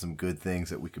find some good things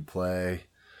that we could play,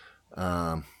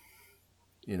 that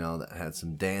had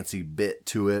some dancey bit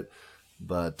to it,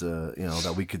 but,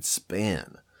 that we could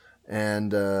spin.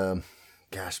 And,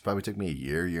 gosh, probably took me a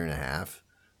year and a half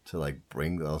to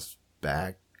bring those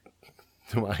back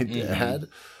to my dad.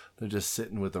 They're just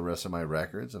sitting with the rest of my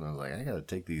records, and I was like, I gotta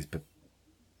take these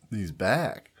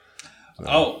back. So.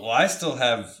 Oh, well, I still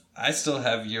have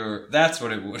your. That's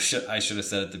what I should have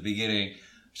said at the beginning.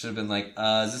 Should have been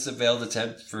is this a veiled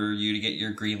attempt for you to get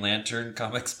your Green Lantern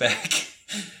comics back?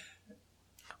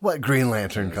 What Green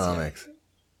Lantern comics?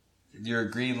 Your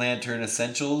Green Lantern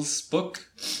Essentials book.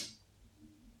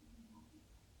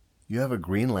 You have a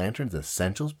Green Lantern's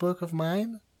Essentials book of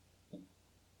mine?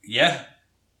 Yeah.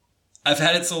 I've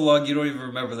had it so long you don't even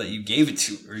remember that you gave it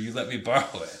to or you let me borrow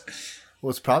it. Well,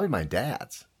 it's probably my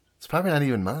dad's. It's probably not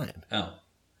even mine. Oh.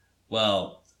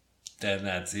 Well, then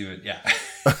that's even, yeah.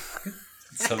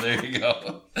 So there you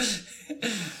go.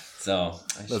 So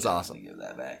that's awesome. Give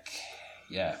that back.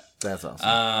 Yeah. That's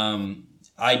awesome.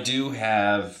 I do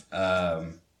have a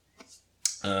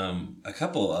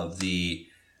couple of the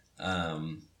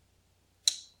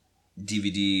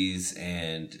DVDs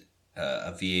and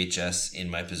a VHS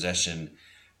in my possession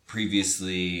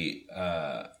previously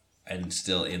and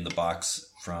still in the box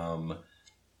from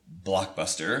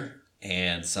Blockbuster,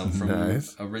 and some from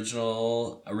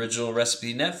original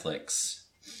recipe Netflix.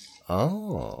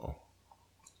 Oh.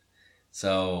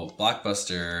 So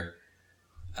Blockbuster,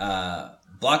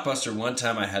 one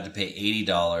time I had to pay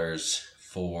 $80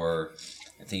 for,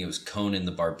 I think it was Conan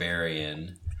the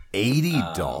Barbarian.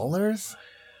 $80?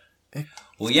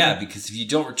 Well, yeah, because if you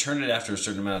don't return it after a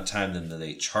certain amount of time, then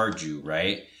they charge you,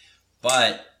 right?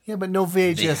 But Yeah, but no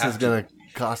they VHS have is going to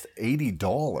cost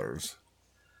 $80.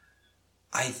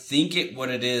 I think what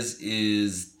it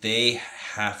is they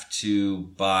have to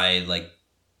buy like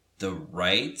the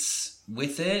rights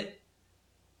with it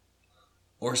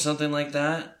or something like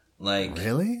that. Like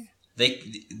Really?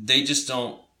 they just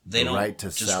don't The don't right to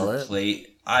just sell it? replace.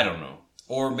 I don't know,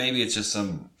 or maybe it's just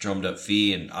some drummed up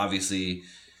fee, and obviously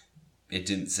it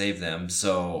didn't save them.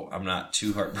 So I'm not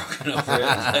too heartbroken over it.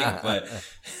 Like, but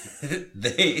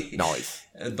they Nice.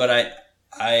 But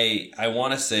I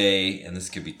want to say, and this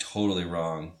could be totally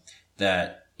wrong,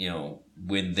 that, you know,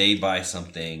 when they buy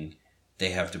something, they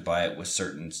have to buy it with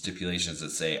certain stipulations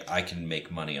that say, I can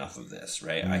make money off of this,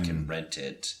 right? I can rent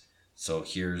it. So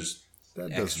here's That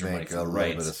does extra money make for a the little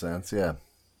bit rights. of sense, yeah.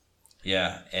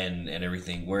 Yeah, and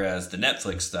everything. Whereas the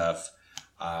Netflix stuff,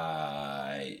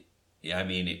 I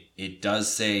mean, it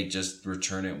does say just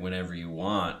return it whenever you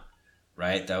want,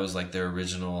 right? That was like their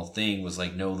original thing, was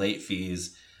like no late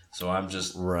fees. So I'm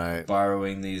just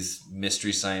borrowing these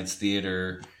Mystery Science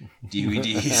Theater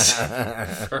DVDs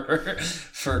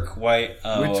for quite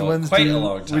a long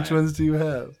time. Which ones do you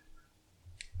have?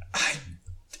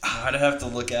 I'd have to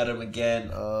look at them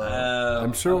again.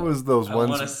 I'm sure it was those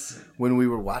ones when we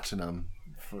were watching them.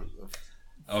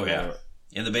 Yeah,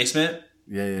 in the basement.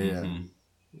 Yeah. Mm-hmm.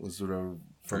 Was from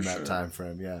that time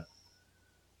frame? Yeah,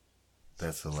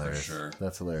 that's hilarious. For sure.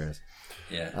 That's hilarious.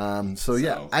 Yeah. So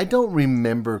yeah, I don't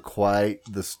remember quite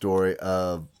the story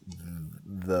of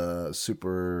the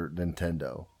Super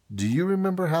Nintendo. Do you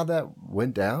remember how that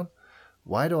went down?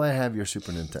 Why do I have your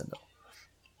Super Nintendo?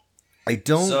 I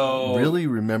don't really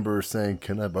remember saying,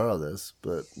 "Can I borrow this?"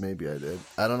 But maybe I did.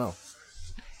 I don't know.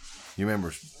 You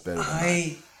remember better than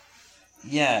I.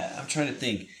 Yeah, I'm trying to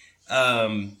think.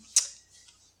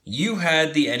 You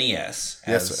had the NES,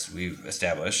 as we've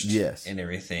established, and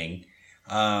everything.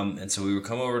 And so we would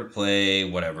come over to play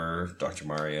whatever, Dr.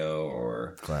 Mario,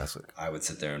 or classic. I would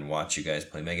sit there and watch you guys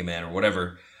play Mega Man or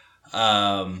whatever.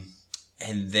 And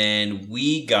then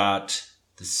we got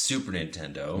the Super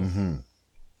Nintendo. Mm-hmm.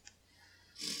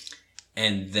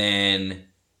 And then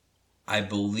I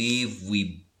believe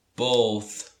we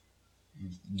both,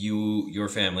 your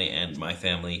family and my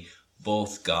family,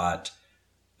 both got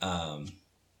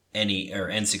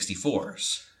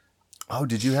N64s. Oh,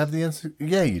 did you have the N64?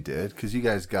 Yeah, you did, because you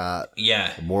guys got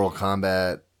Mortal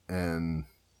Kombat and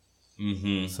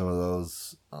some of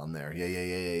those on there.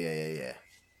 Yeah.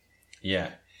 Yeah.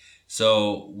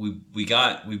 So we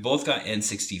both got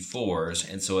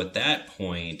N64s, and so at that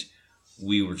point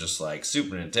we were just like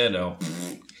Super Nintendo,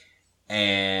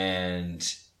 and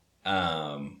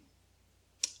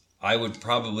I would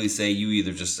probably say you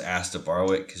either just asked to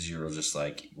borrow it because you were just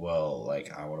like, well,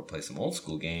 like I want to play some old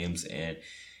school games, and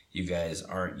you guys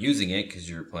aren't using it because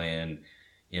you're playing,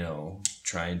 you know,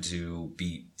 trying to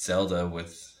beat Zelda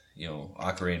with, you know,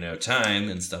 Ocarina of Time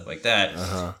and stuff like that.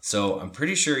 Uh-huh. So I'm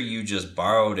pretty sure you just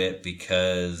borrowed it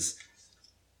because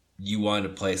you wanted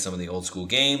to play some of the old school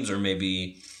games, or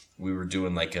maybe we were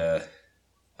doing like a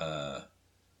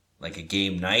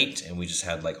game night and we just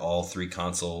had like all three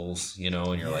consoles, you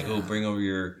know, and you're like, oh, bring over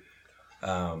your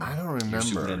I don't remember your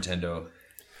Super Nintendo.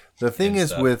 The thing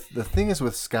is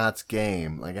with Scott's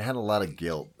game, like I had a lot of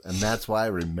guilt, and that's why I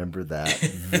remember that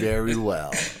very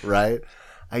well, right?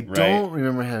 I don't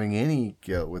remember having any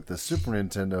guilt with the Super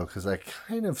Nintendo because I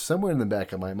kind of, somewhere in the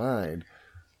back of my mind,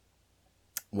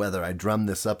 whether I drummed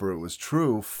this up or it was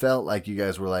true, felt like you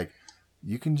guys were like,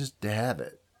 you can just have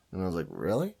it. And I was like,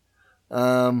 really?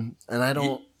 And I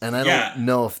don't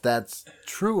know if that's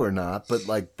true or not, but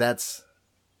like that's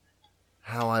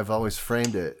how I've always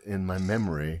framed it in my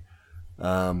memory.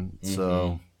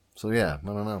 So yeah, I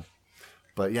don't know,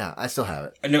 but yeah, I still have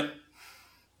it.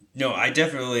 No, I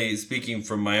definitely, speaking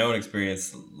from my own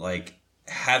experience, like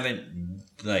haven't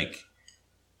like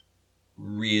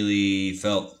really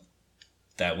felt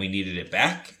that we needed it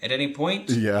back at any point.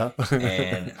 Yeah.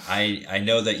 And I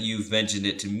know that you've mentioned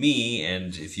it to me,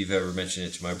 and if you've ever mentioned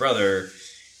it to my brother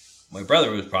would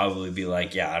probably be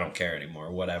like, yeah, I don't care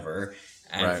anymore, whatever.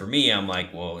 And for me, I'm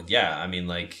like, well, yeah, I mean,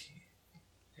 like,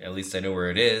 at least I know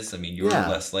where it is. I mean, you're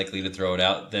less likely to throw it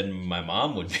out than my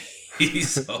mom would be.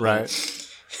 So right.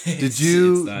 Did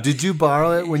you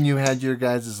borrow it when you had your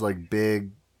guys' like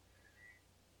big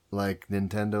like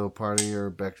Nintendo party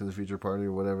or Back to the Future party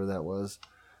or whatever that was?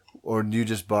 Or you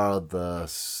just borrowed the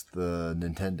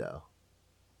Nintendo?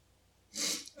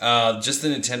 Just the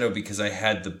Nintendo, because I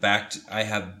had the Back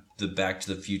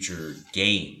to the Future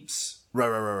games.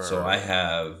 Right. So I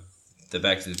have the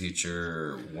Back to the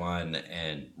Future 1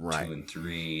 and 2 and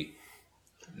 3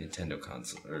 Nintendo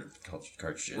console or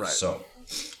cartridges. Right. So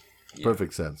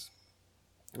perfect sense.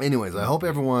 Anyways, I hope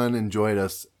everyone enjoyed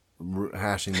us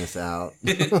hashing this out,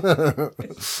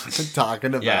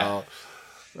 talking about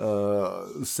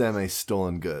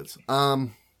semi-stolen goods.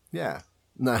 Yeah,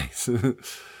 nice.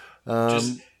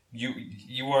 Just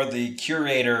you are the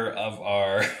curator of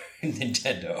our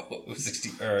Nintendo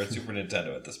 60 or Super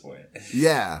Nintendo at this point.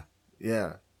 Yeah.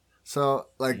 So,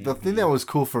 like, the thing that was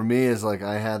cool for me is, like,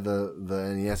 I had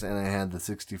the NES and I had the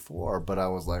 64, but I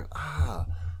was like, I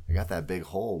got that big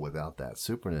hole without that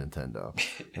Super Nintendo.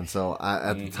 And so,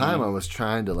 at the time, I was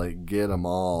trying to, like, get them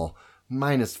all,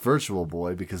 minus Virtual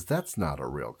Boy, because that's not a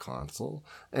real console.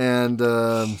 And,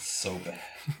 so bad.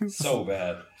 So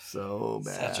bad. So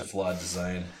bad. Such a flawed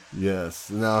design. Yes.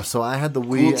 No, so I had the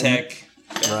Wii. Cool tech.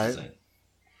 Right. Design.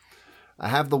 I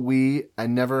have the Wii. I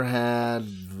never had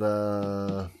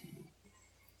the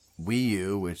Wii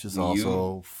U, which is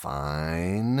also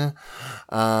fine.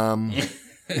 And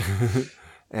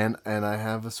I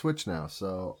have a Switch now,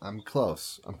 so I'm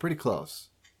close. I'm pretty close.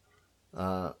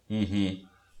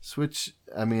 Switch,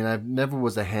 I mean, I never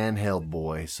was a handheld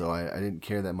boy, so I didn't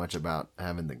care that much about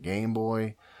having the Game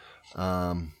Boy.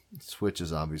 Switch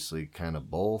is obviously kind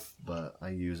of both, but I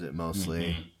use it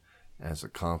mostly as a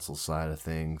console side of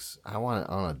things. I want it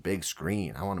on a big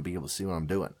screen. I want to be able to see what I'm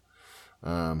doing.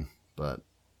 But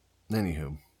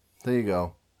anywho, there you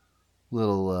go.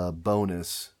 Little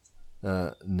bonus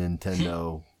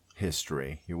Nintendo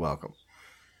history. You're welcome.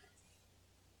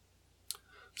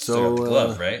 So the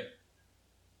glove, right?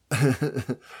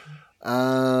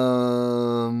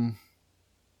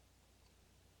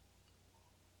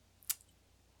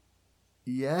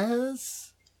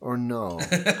 Yes or no?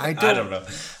 I don't know.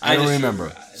 I don't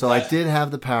remember. So I did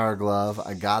have the Power Glove.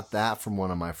 I got that from one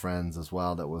of my friends as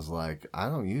well that was like, I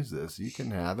don't use this. You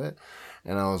can have it.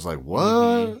 And I was like,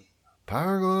 what?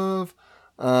 Power Glove?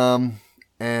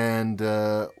 And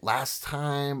last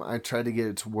time I tried to get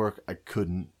it to work, I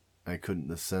couldn't. The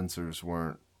sensors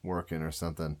weren't working or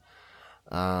something.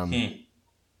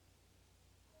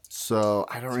 So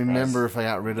I don't remember if I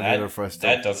got rid of it or if I still...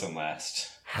 That doesn't last.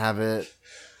 Have it.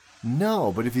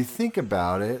 No, but if you think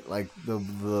about it, like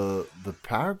the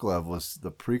Power Glove was the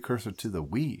precursor to the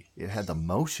Wii. It had the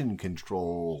motion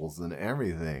controls and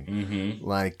everything.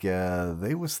 Like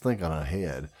they was thinking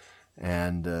ahead,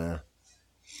 and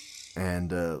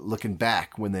looking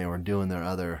back when they were doing their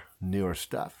other newer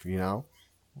stuff, you know,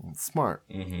 smart.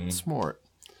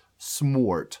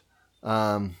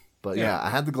 But yeah,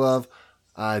 I had the glove.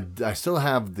 I still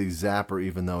have the Zapper,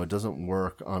 even though it doesn't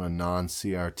work on a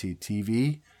non-CRT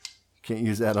TV. Can't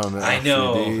use that on an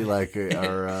LCD, like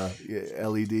our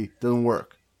LED. Doesn't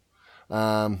work.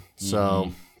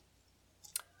 So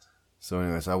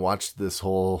anyways, I watched this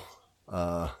whole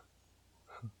video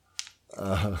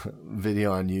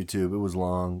on YouTube. It was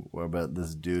long, where about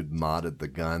this dude modded the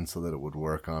gun so that it would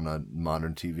work on a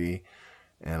modern TV,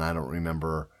 and I don't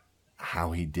remember how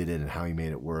he did it and how he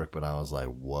made it work, but I was like,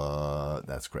 what?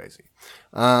 That's crazy.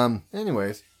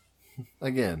 Anyways,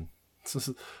 again,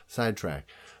 sidetrack.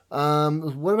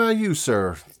 What about you,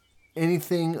 sir?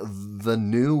 Anything the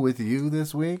new with you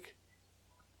this week?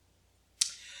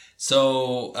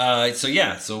 So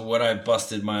what I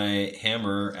busted my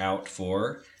hammer out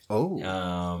for,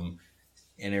 and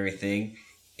everything,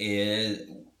 is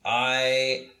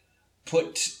I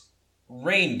put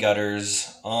rain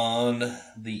gutters on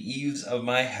the eaves of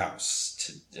my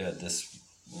house this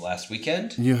last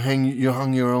weekend. You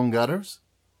hung your own gutters?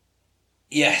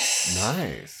 Yes.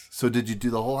 Nice. So did you do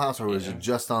the whole house, or was it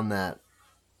just on that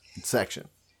section?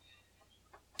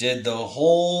 Did the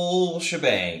whole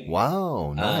shebang.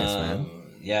 Wow, nice, man.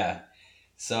 Yeah.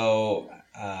 So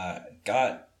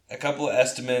got a couple of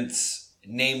estimates,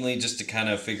 namely just to kind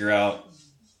of figure out,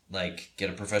 like, get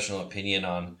a professional opinion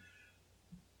on,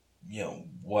 you know,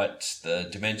 what the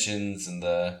dimensions and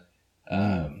the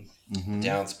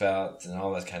downspouts and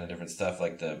all that kind of different stuff,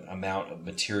 like the amount of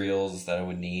materials that I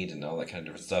would need and all that kind of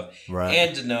different stuff. Right.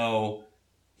 And to know,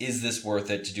 is this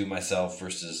worth it to do myself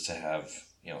versus to have,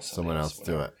 you know, someone else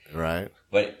do it, right?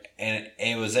 But and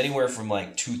it was anywhere from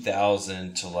like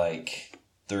 $2,000 to like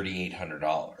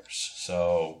 $3,800.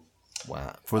 So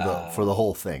wow, for the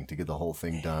whole thing, to get the whole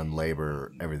thing done,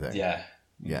 labor, everything. Yeah.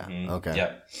 Okay.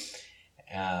 Yep.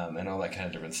 And all that kind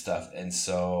of different stuff. And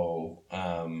so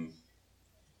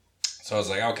so I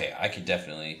was like, okay, I could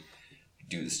definitely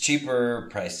do this cheaper,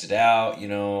 priced it out, you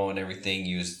know, and everything,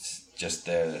 used just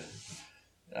the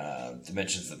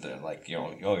dimensions that they're like, you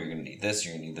know, oh, you're going to need this,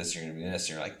 you're going to need this, you're going to need this.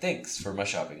 And you're like, thanks for my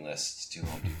shopping list to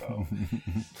Home Depot.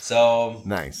 So,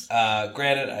 nice.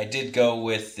 Granted, I did go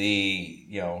with the,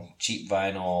 you know, cheap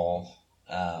vinyl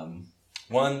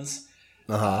ones,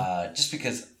 just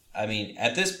because, I mean,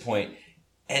 at this point,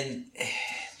 And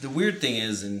the weird thing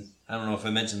is, and I don't know if I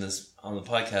mentioned this on the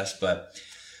podcast, but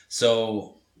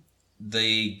so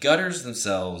the gutters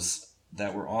themselves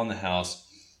that were on the house,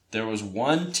 there was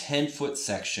one 10-foot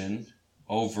section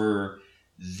over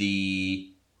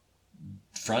the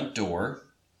front door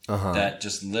that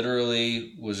just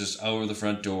literally was just over the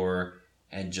front door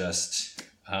and just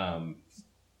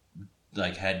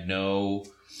like had no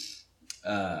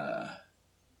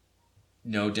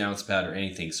downspout or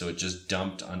anything, so it just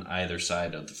dumped on either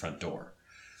side of the front door,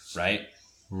 right?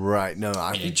 Right. No,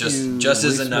 I think just at is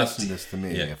least enough mentioned this to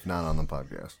me, if not on the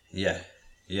podcast. Yeah,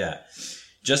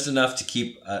 just enough to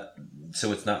keep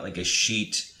so it's not like a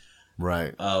sheet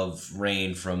of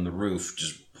rain from the roof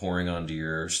just pouring onto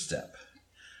your step.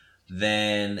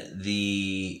 Then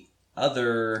the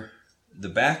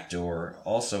back door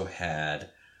also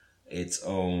had its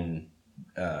own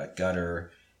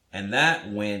gutter, and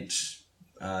that went.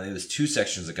 It was 2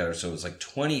 sections of gutter, so it was like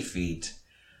 20 feet,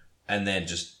 and then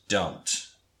just dumped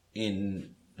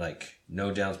in, like,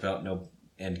 no downspout, no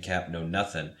end cap, no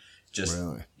nothing. Just,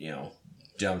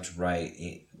 dumped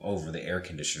right over the air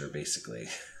conditioner, basically.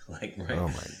 Like, right. Oh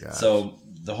my God. So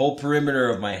the whole perimeter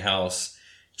of my house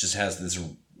just has this,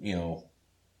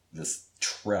 this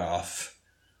trough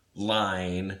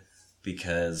line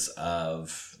because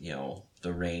of,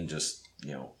 the rain just,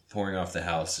 pouring off the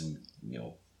house and,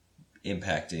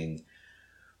 impacting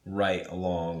right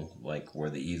along, like, where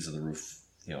the eaves of the roof,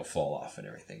 fall off and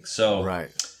everything. So,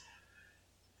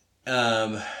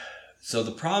 so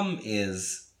the problem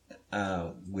is,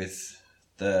 with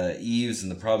the eaves,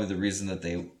 and probably the reason that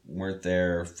they weren't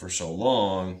there for so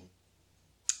long,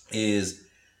 is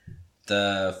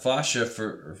the fascia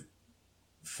for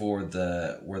where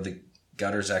the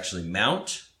gutters actually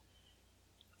mount.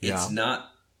 It's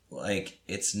not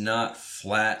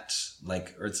flat,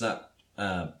 like, or it's not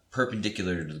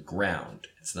perpendicular to the ground.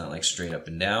 It's not like straight up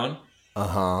and down.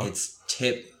 It's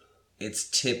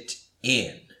tipped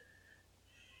in,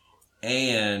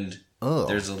 and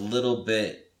there's a little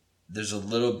bit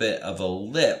of a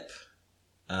lip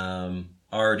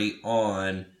already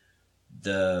on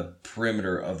the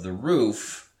perimeter of the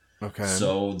roof,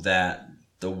 so that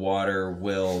the water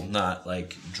will not,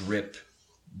 like, drip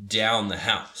down the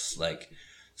house. Like,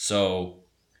 so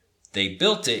they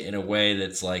built it in a way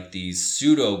that's like these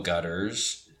pseudo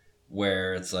gutters,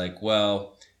 where it's like,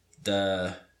 well,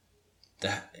 the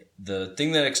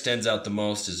thing that extends out the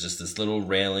most is just this little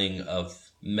railing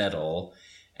of metal,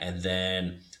 and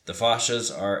then the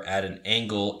fascias are at an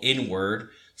angle inward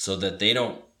so that they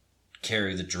don't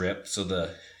carry the drip. So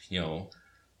the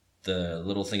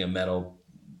little thing of metal,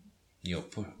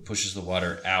 pushes the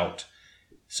water out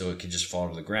so it can just fall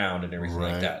to the ground and everything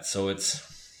like that. So it's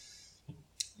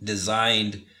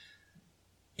designed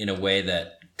in a way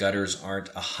that gutters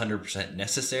aren't 100%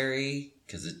 necessary,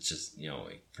 because it just,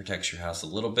 it protects your house a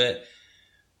little bit.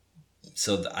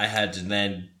 So I had to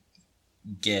then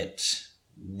get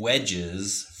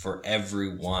wedges for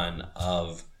every one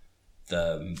of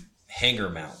the hanger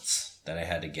mounts that I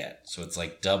had to get. So it's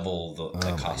like double the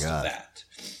cost of that,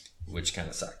 which kind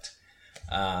of sucked.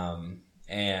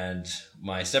 And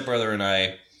my stepbrother and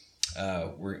I,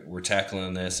 we're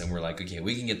tackling this, and we're like, okay,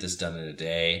 we can get this done in a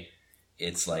day.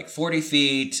 It's like 40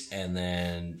 feet and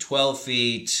then 12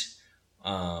 feet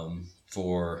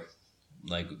for,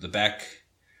 like, the back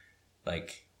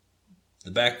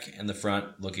and the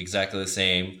front look exactly the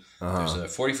same. There's a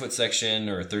 40-foot section,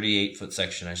 or a 38-foot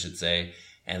section, I should say,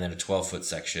 and then a 12-foot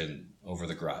section over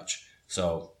the garage.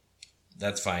 So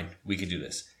that's fine. We can do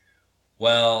this.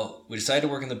 Well, we decided to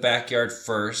work in the backyard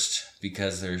first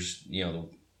because there's,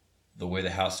 the way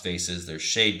the house faces, there's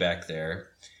shade back there.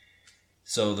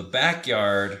 So the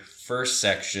backyard first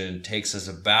section takes us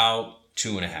about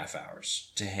 2.5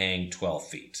 hours to hang 12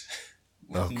 feet.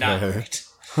 Okay. Not great.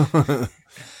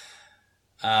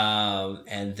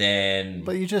 And then...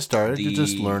 But you just started. You're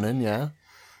just learning, yeah?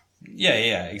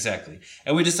 Yeah, exactly.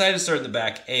 And we decided to start in the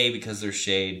back, A, because there's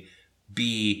shade,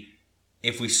 B,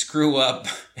 if we screw up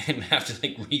and have to,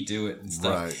 like, redo it and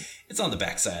stuff, it's on the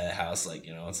back side of the house. Like,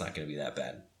 it's not going to be that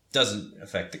bad. Doesn't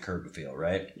affect the curb appeal,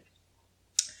 right?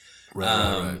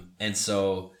 Right. And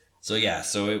so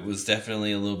it was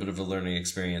definitely a little bit of a learning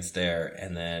experience there.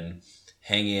 And then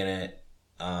hanging it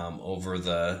over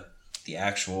the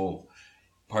actual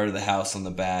part of the house on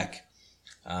the back,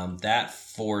 that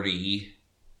 40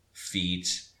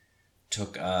 feet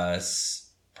took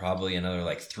us probably another,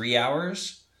 like, 3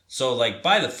 hours. So, like,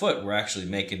 by the foot, we're actually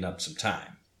making up some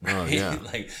time. Right? Oh,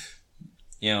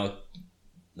 yeah.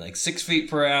 like 6 feet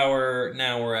per hour.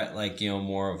 Now we're at, like,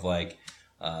 more of like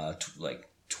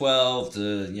 12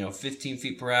 to 15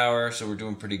 feet per hour. So we're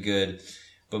doing pretty good.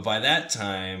 But by that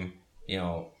time,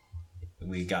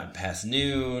 we got past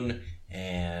noon,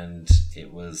 and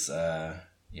it was, so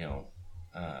now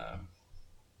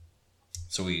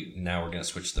we're going to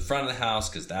switch to the front of the house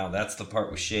because now that's the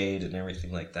part with shade and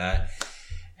everything like that.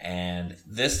 And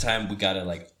this time we got it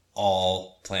like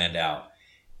all planned out.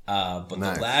 But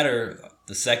nice.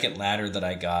 The second ladder that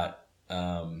I got,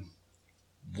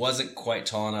 wasn't quite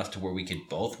tall enough to where we could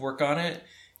both work on it.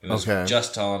 It was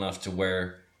just tall enough to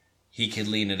where he could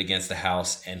lean it against the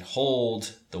house and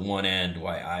hold the one end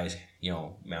while I,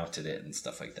 mounted it and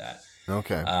stuff like that.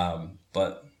 Okay.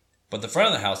 But the front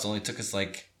of the house only took us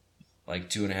like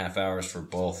 2.5 hours for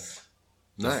both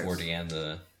the nice. 40 and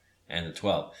the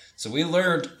 12. So we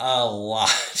learned a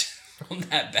lot from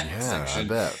that back section. I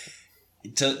bet.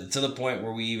 To the point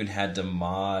where we even had to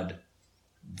mod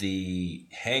the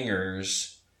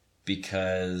hangers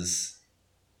because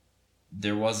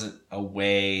there wasn't a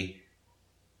way,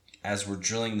 as we're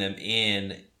drilling them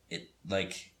in, it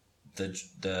like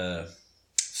the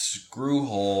screw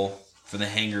hole for the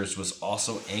hangers was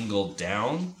also angled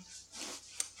down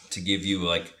to give you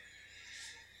like,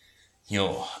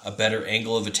 a better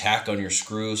angle of attack on your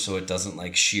screw so it doesn't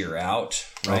like shear out,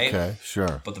 right? Okay,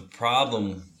 sure. But the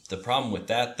problem with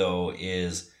that though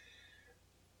is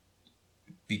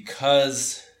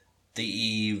because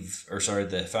the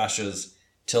fascia's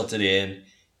tilted in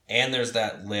and there's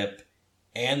that lip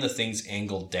and the thing's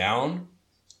angled down,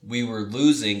 we were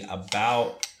losing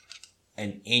about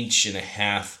 1.5 inches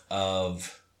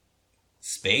of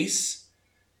space,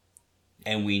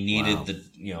 and we needed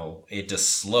it to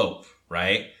slope,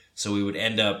 right? So we would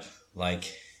end up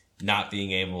like not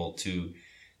being able to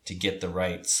get the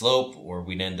right slope, or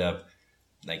we'd end up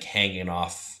like hanging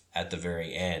off at the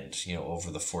very end,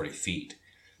 over the 40 feet.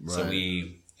 Right. So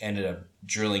we ended up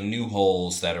drilling new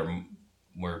holes that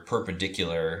were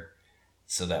perpendicular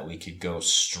so that we could go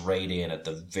straight in at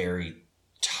the very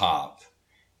top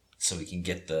so we can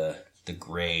get the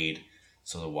grade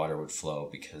so the water would flow,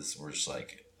 because we're just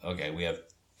like, okay, we have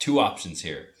two options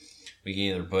here. We can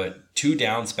either put 2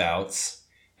 downspouts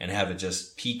and have it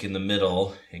just peak in the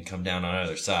middle and come down on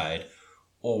either side,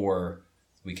 or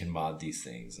we can mod these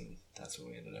things, and that's what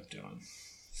we ended up doing.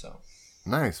 So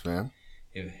nice, man.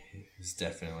 It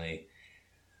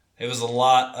was a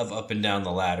lot of up and down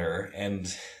the ladder.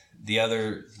 And the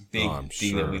other big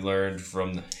thing that we learned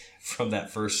from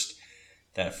that first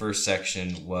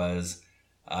section was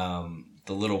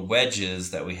the little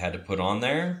wedges that we had to put on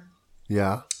there.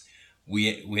 Yeah.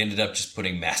 We ended up just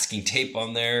putting masking tape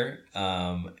on there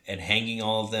and hanging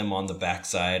all of them on the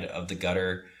backside of the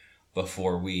gutter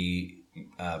before we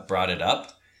brought it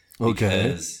up. Okay.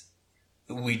 Because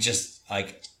we just,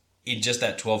 like, in just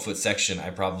that 12-foot section,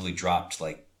 I probably dropped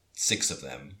like 6 of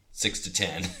them, 6 to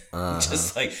 10.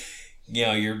 Just like,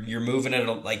 you're moving it,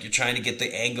 like you're trying to get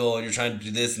the angle and you're trying to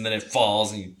do this, and then it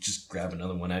falls and you just grab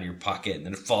another one out of your pocket, and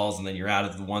then it falls, and then you're out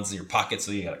of the ones in your pocket.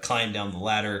 So you got to climb down the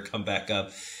ladder, come back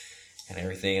up and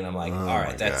everything. And I'm like, all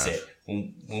right, that's it.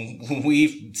 When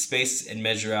we space and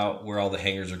measure out where all the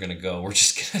hangers are going to go, we're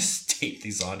just going to tape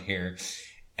these on here,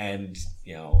 and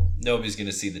nobody's going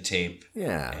to see the tape.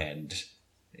 Yeah. And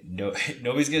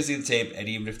nobody's going to see the tape. And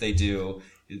even if they do,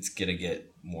 it's going to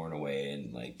get worn away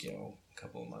in like, a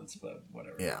couple of months, but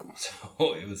whatever. Yeah.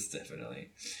 So it was definitely,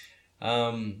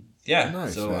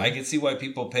 nice, so man. I can see why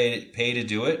people pay to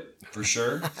do it, for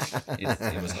sure.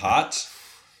 It was hot.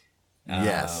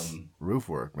 Yes. Roof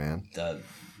work, man. It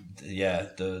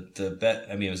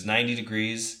was 90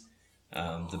 degrees.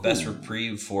 The best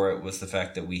reprieve for it was the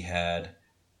fact that we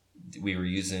were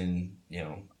using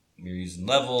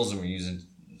levels, and we were using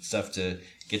stuff to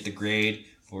get the grade.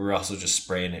 But we were also just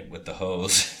spraying it with the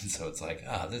hose. And so it's like,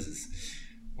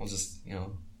 we'll just,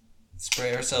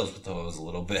 spray ourselves with the hose a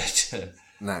little bit.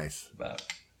 Nice. But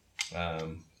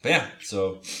yeah,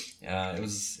 so it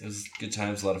was good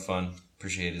times, a lot of fun.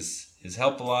 Appreciate his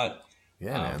help a lot.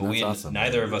 Yeah, man, but that's awesome.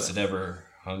 Neither of us had ever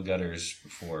hung gutters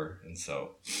before, and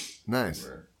so nice.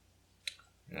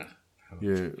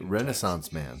 You're a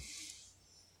Renaissance man.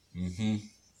 Mm-hmm.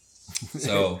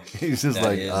 So he's just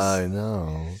like, I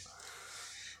know.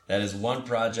 That is one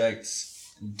project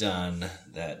done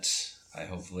that I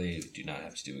hopefully do not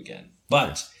have to do again.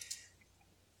 But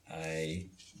I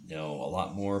know a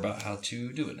lot more about how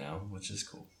to do it now, which is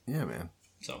cool. Yeah, man.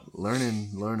 So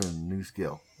learning new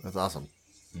skill. That's awesome.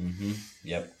 Mm-hmm.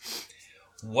 Yep.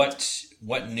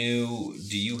 What new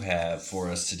do you have for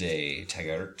us today,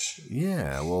 Taggart?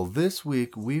 Yeah, well, this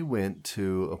week we went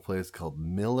to a place called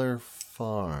Miller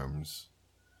Farms.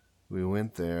 We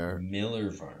went there.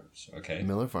 Miller Farms, okay.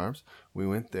 Miller Farms. We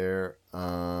went there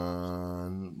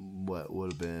on what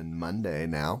would have been Monday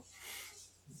now.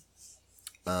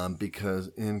 because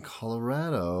in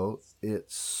Colorado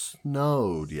it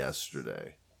snowed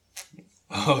yesterday.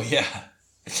 Oh yeah,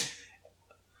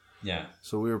 yeah.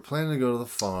 So we were planning to go to the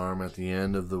farm at the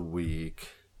end of the week,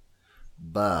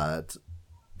 but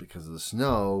because of the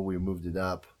snow, we moved it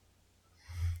up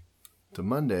to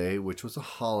Monday, which was a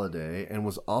holiday and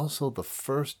was also the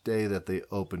first day that they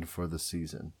opened for the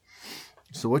season.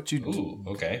 So what you Ooh,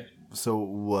 okay. So it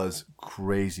was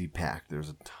crazy packed.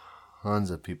 There's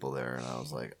tons of people there, and I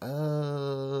was like,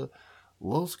 a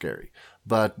little scary.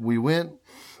 But we went,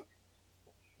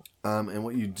 and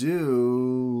what you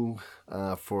do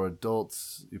for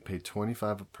adults, you pay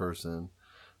 $25 a person,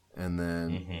 and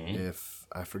then if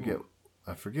I forget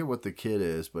what the kid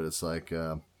is, but it's like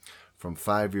from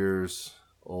 5 years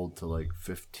old to like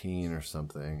 15 or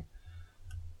something.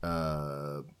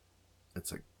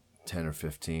 It's like $10 or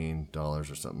 $15 or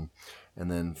something,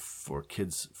 and then for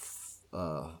kids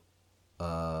 4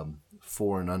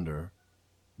 and under,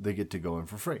 they get to go in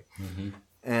for free.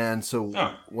 And so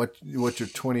what your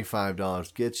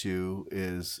 $25 gets you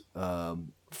is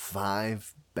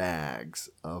 5 bags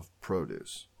of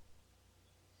produce.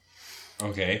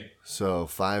 Okay. So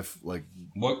 5 like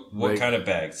what kind of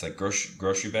bags? Like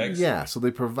grocery bags? Yeah, so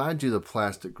they provide you the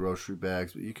plastic grocery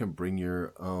bags, but you can bring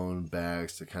your own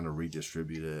bags to kind of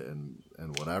redistribute it and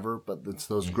whatever. But it's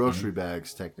those grocery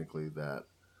bags technically that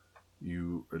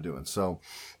you are doing. So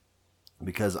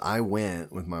because I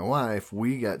went with my wife,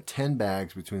 we got 10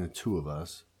 bags between the two of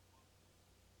us.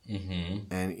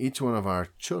 And each one of our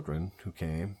children who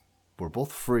came were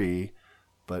both free,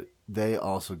 but they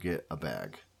also get a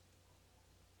bag.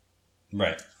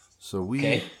 Right. So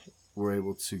we were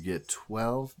able to get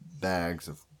 12 bags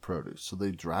of produce. So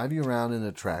they drive you around in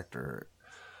a tractor.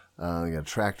 They got a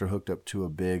tractor hooked up to a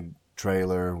big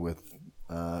trailer with,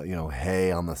 hay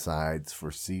on the sides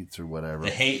for seats or whatever.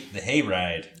 The hay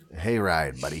ride. Hay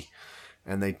ride, buddy.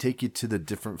 And they take you to the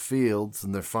different fields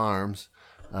and their farms,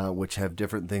 which have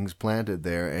different things planted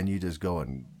there. And you just go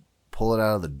and pull it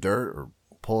out of the dirt or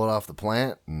pull it off the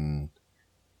plant and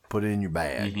put it in your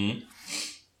bag.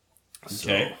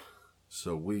 Okay.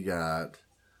 So we got,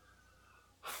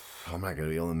 I'm not going to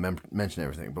be able to mention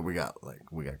everything, but we got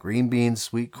green beans,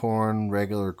 sweet corn,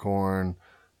 regular corn.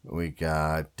 We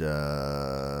got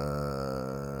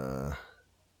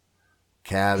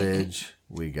cabbage.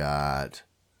 We got,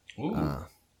 I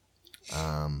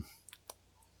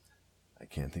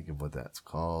can't think of what that's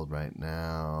called right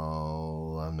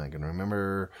now. I'm not going to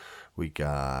remember. We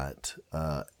got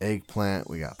eggplant,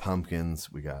 we got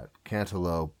pumpkins, we got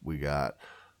cantaloupe, we got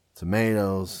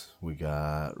tomatoes, we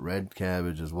got red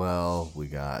cabbage as well, we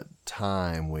got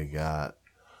thyme, we got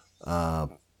not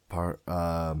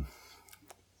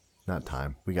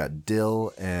thyme, we got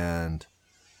dill and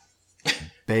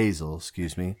basil,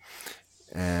 excuse me,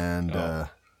 and I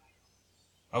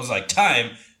was like,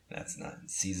 thyme? That's not in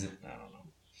season. I don't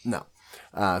know.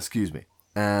 No, excuse me.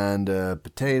 And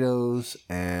potatoes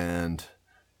and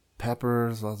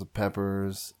peppers, lots of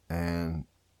peppers, and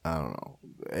I don't know,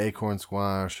 acorn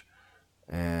squash.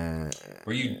 And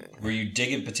were you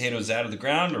digging potatoes out of the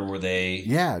ground, or were they?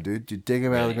 Yeah, dude, you dig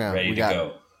them out of the ground. Ready to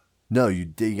go. No, you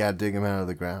gotta dig them out of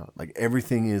the ground. Like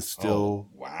everything is still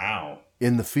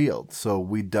in the field. So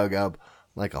we dug up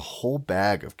like a whole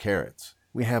bag of carrots.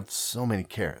 We have so many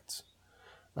carrots,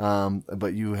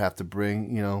 but you have to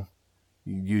bring, you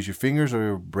use your fingers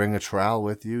or bring a trowel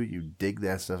with you. You dig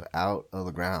that stuff out of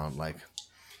the ground,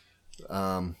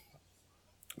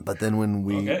 but then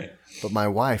but my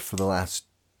wife for the last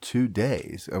 2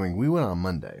 days, I mean, we went on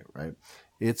Monday, right?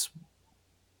 It's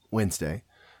Wednesday.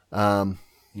 My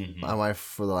wife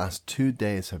for the last 2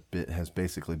 days has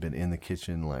basically been in the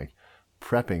kitchen,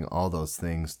 prepping all those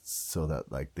things so that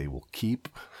they will keep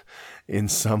in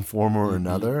some form or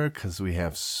another, because we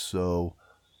have so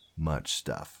much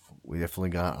stuff. We definitely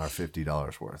got our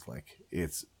 $50 worth.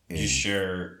 It's you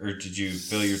sure, or did you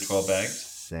fill your 12 bags?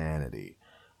 Sanity.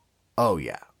 Oh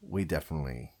yeah, we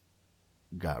definitely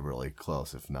got really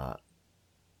close. If not,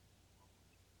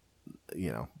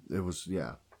 it was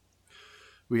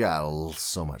We got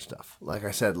so much stuff. Like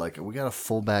I said, we got a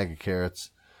full bag of carrots,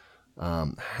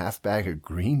 half bag of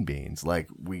green beans.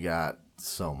 We got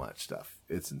so much stuff.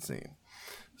 It's insane.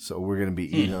 So we're gonna be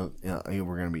eating.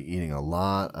 We're gonna be eating a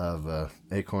lot of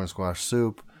acorn squash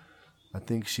soup. I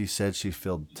think she said she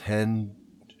filled 10.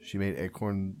 She made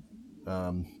acorn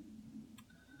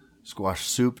squash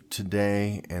soup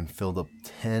today and filled up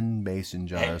 10 mason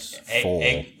jars full.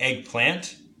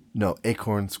 Eggplant? No,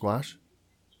 acorn squash.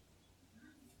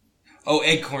 Oh,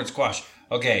 acorn squash.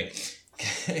 Okay,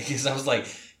 because I was like,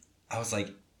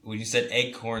 when you said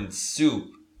acorn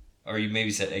soup, or you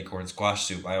maybe said acorn squash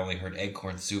soup. I only heard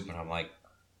acorn soup, and I'm like,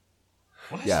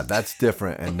 what? Yeah, that's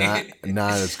different and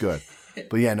not as good.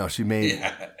 But yeah, no, she made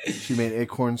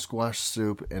acorn squash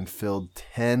soup and filled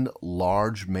 10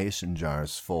 large mason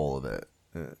jars full of it.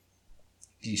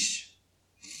 Yeesh.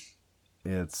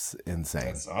 It's insane.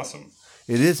 That's awesome.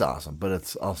 It is awesome, but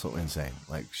it's also insane.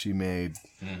 Like, she made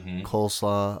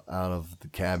coleslaw out of the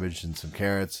cabbage and some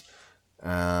carrots,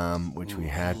 which we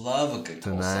had I love a good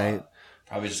tonight. coleslaw.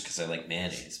 Probably just because I like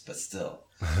mayonnaise, but still.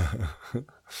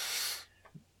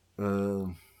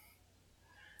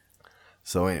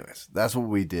 So anyways, that's what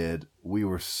we did. We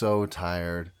were so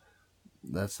tired.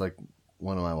 That's like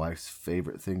one of my wife's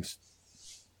favorite things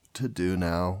to do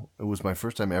now. It was my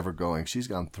first time ever going. She's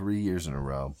gone 3 years in a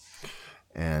row.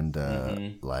 And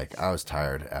like, I was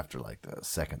tired after like the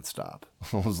second stop.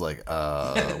 I was like,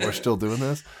 we're still doing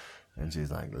this? And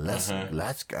she's like, let's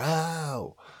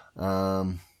go.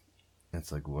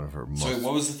 It's like one of her most. So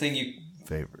what was the thing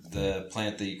favorite? The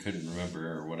plant that you couldn't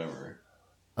remember or whatever?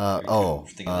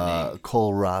 Kohlrabi.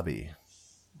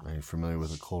 Are you familiar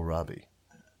with a kohlrabi?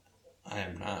 I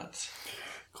am not.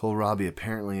 Kohlrabi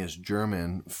apparently is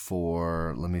German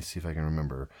for. Let me see if I can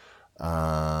remember.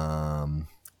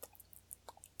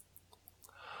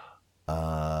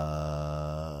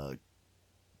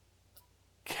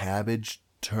 Cabbage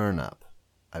turnip,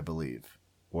 I believe,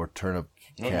 or turnip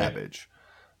cabbage.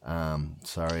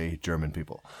 Sorry, German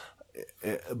people.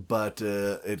 But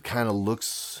it kind of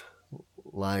looks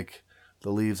like the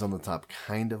leaves on the top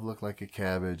kind of look like a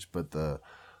cabbage, but the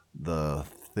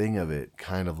thing of it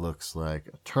kind of looks like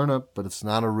a turnip, but it's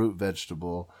not a root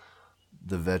vegetable.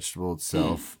 The vegetable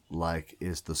itself, like,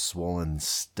 is the swollen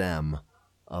stem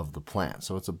of the plant,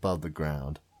 so it's above the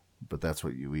ground, but that's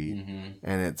what you eat.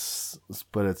 And it's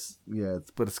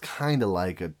kind of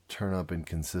like a turnip in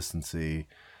consistency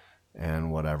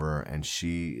and whatever. And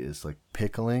she is like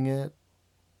pickling it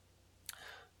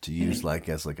to use like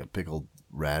as like a pickled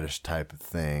radish type of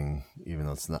thing, even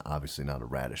though it's not obviously not a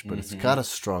radish, but it's got a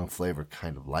strong flavor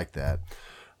kind of like that.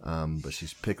 But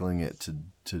she's pickling it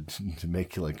to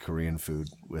make like Korean food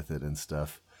with it and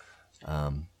stuff.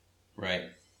 Right.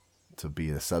 To be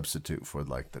a substitute for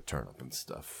like the turnip and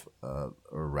stuff, or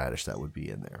radish that would be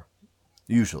in there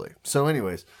usually. So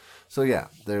anyways, so yeah,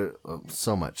 there's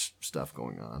so much stuff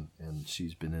going on, and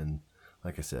she's been in,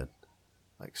 like I said,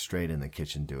 like straight in the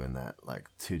kitchen doing that like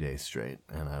 2 days straight,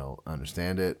 and I don't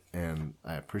understand it, and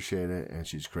I appreciate it, and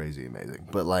she's crazy amazing,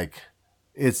 but like,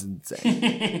 it's insane.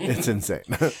 It's insane.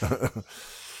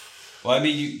 Well, I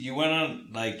mean, you went on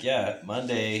like,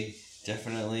 Monday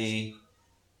definitely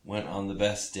went on the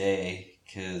best day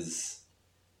because,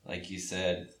 like you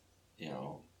said,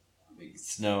 it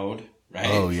snowed, right?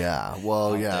 Oh yeah,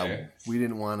 well yeah, there. we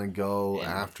didn't want to go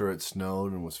after it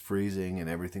snowed and was freezing and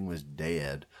everything was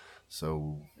dead.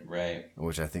 So, right,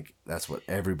 which I think that's what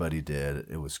everybody did.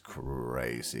 It was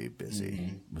crazy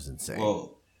busy. It was insane.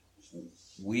 Well,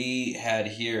 we had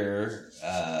here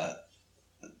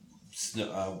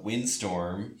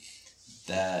windstorm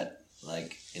that,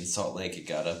 like, in Salt Lake, it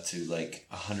got up to like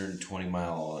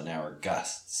 120-mile-an-hour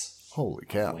gusts. Holy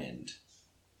cow! Wind.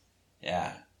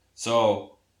 Yeah.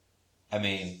 So, I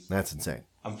mean, that's insane.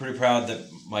 I'm pretty proud that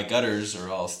my gutters are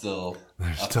all still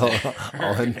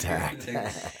all intact.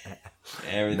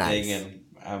 Everything, nice. And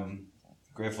I'm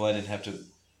grateful I didn't have to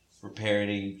repair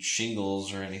any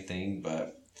shingles or anything.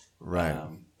 But right.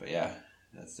 But yeah,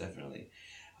 that's definitely.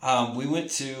 We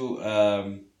went to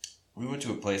a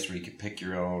place where you could pick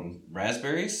your own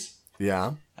raspberries.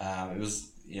 Yeah. It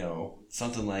was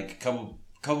something like a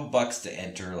couple bucks to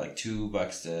enter, like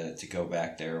 $2 to go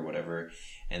back there or whatever,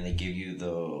 and they give you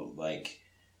the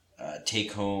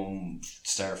take home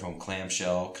styrofoam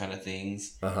clamshell kind of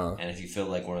things. And if you fill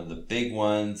like one of the big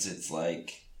ones, it's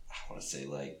like, I want to say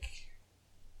like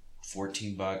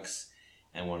 $14,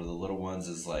 and one of the little ones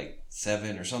is like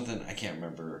 $7 or something. I can't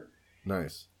remember.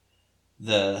 Nice.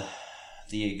 The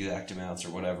exact amounts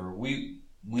or whatever. We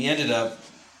ended up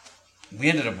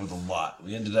with a lot.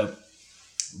 We ended up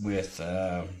with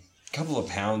a couple of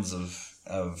pounds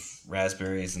of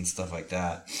raspberries and stuff like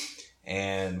that,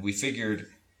 and we figured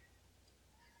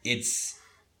it's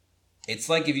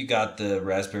like if you got the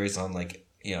raspberries on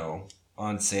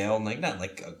on sale, like not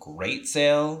like a great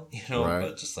sale, right,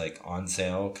 but just like on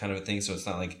sale kind of a thing. So it's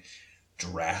not like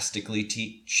drastically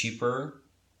cheaper,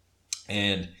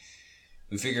 and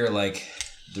we figure like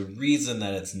the reason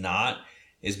that it's not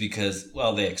is because,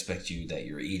 well, they expect that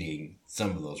you're eating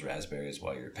some of those raspberries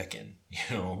while you're picking,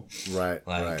 Right,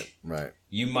 right.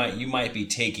 You might be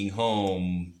taking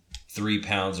home 3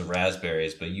 pounds of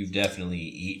raspberries, but you've definitely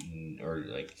eaten or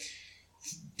like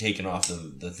taking off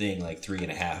the thing like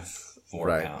 3.5, 4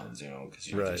 Right. pounds,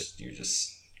 because Right. you're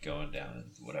just going down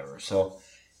and whatever. So,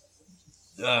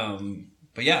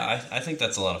 but yeah, I think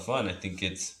that's a lot of fun. I think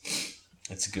it's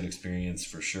a good experience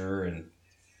for sure. And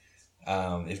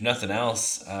if nothing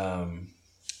else,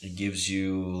 it gives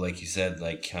you, like you said,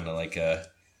 like kind of like a,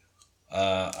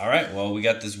 all right, well, we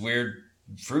got this weird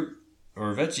fruit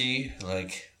or veggie.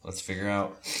 Like, let's figure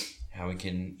out how we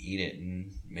can eat it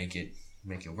and make it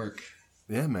work.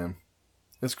 Yeah, man.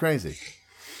 It's crazy.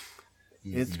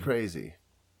 It's Mm-hmm. crazy.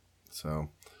 So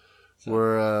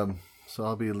so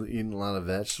I'll be eating a lot of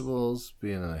vegetables,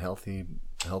 being a healthy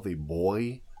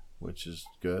boy, which is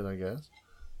good, I guess.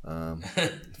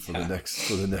 For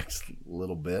the next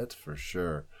little bit, for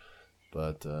sure.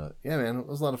 But yeah, man, it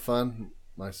was a lot of fun.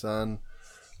 My son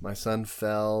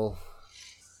fell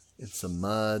in some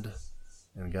mud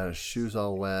and got his shoes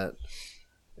all wet,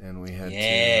 and we had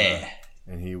to.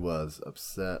 And he was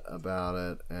upset about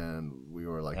it, and we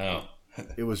were like,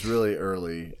 it was really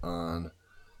early on.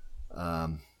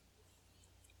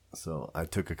 So I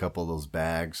took a couple of those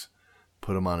bags,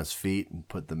 put them on his feet, and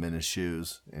put them in his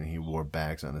shoes, and he wore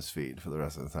bags on his feet for the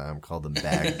rest of the time. Called him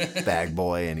bag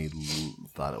boy, and he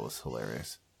thought it was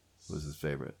hilarious. It was his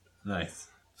favorite. Nice.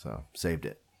 So saved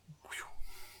it.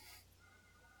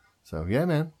 So yeah,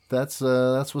 man, that's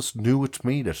what's new with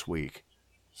me this week.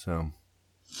 So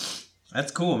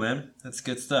That's cool, man. That's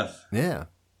good stuff. yeah,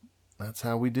 that's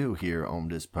how we do here on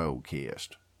this podcast.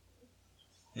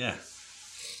 Yeah.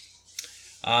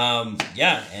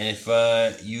 Yeah, and if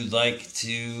you'd like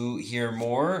to hear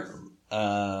more,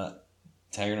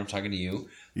 Taggart, I'm talking to you.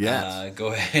 Yes.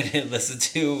 Go ahead and listen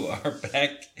to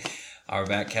our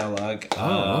back catalog.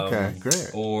 Oh, okay,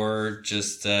 great. Or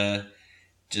just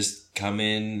come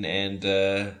in and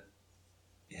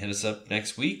hit us up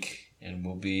next week, and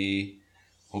we'll be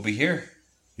here.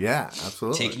 Yeah,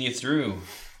 absolutely. Taking you through.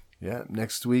 Yeah,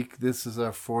 next week, this is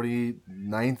our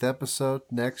 49th episode.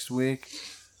 Next week,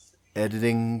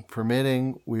 editing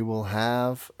permitting, we will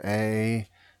have a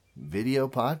video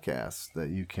podcast that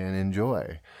you can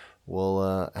enjoy.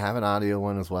 We'll have an audio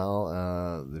one as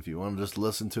well if you want to just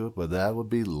listen to it, but that would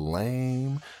be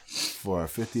lame. For our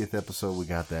 50th episode, we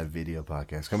got that video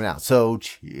podcast coming out. So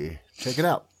check it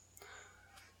out.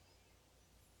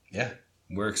 Yeah,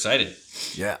 we're excited.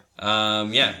 Yeah.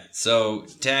 Yeah. So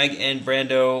Tag and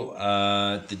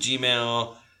Brando, the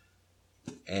Gmail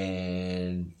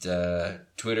and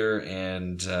Twitter,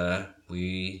 and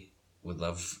we would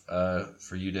love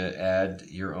for you to add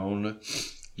your own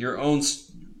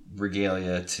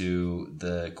regalia to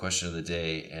the question of the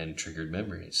day and triggered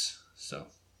memories. So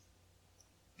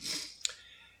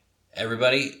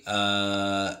everybody,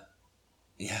 yeah,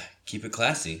 keep it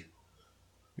classy.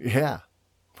 Yeah.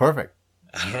 Perfect.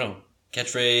 I don't know.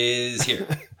 Catchphrase here.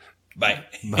 Bye.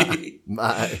 Bye.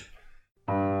 Bye.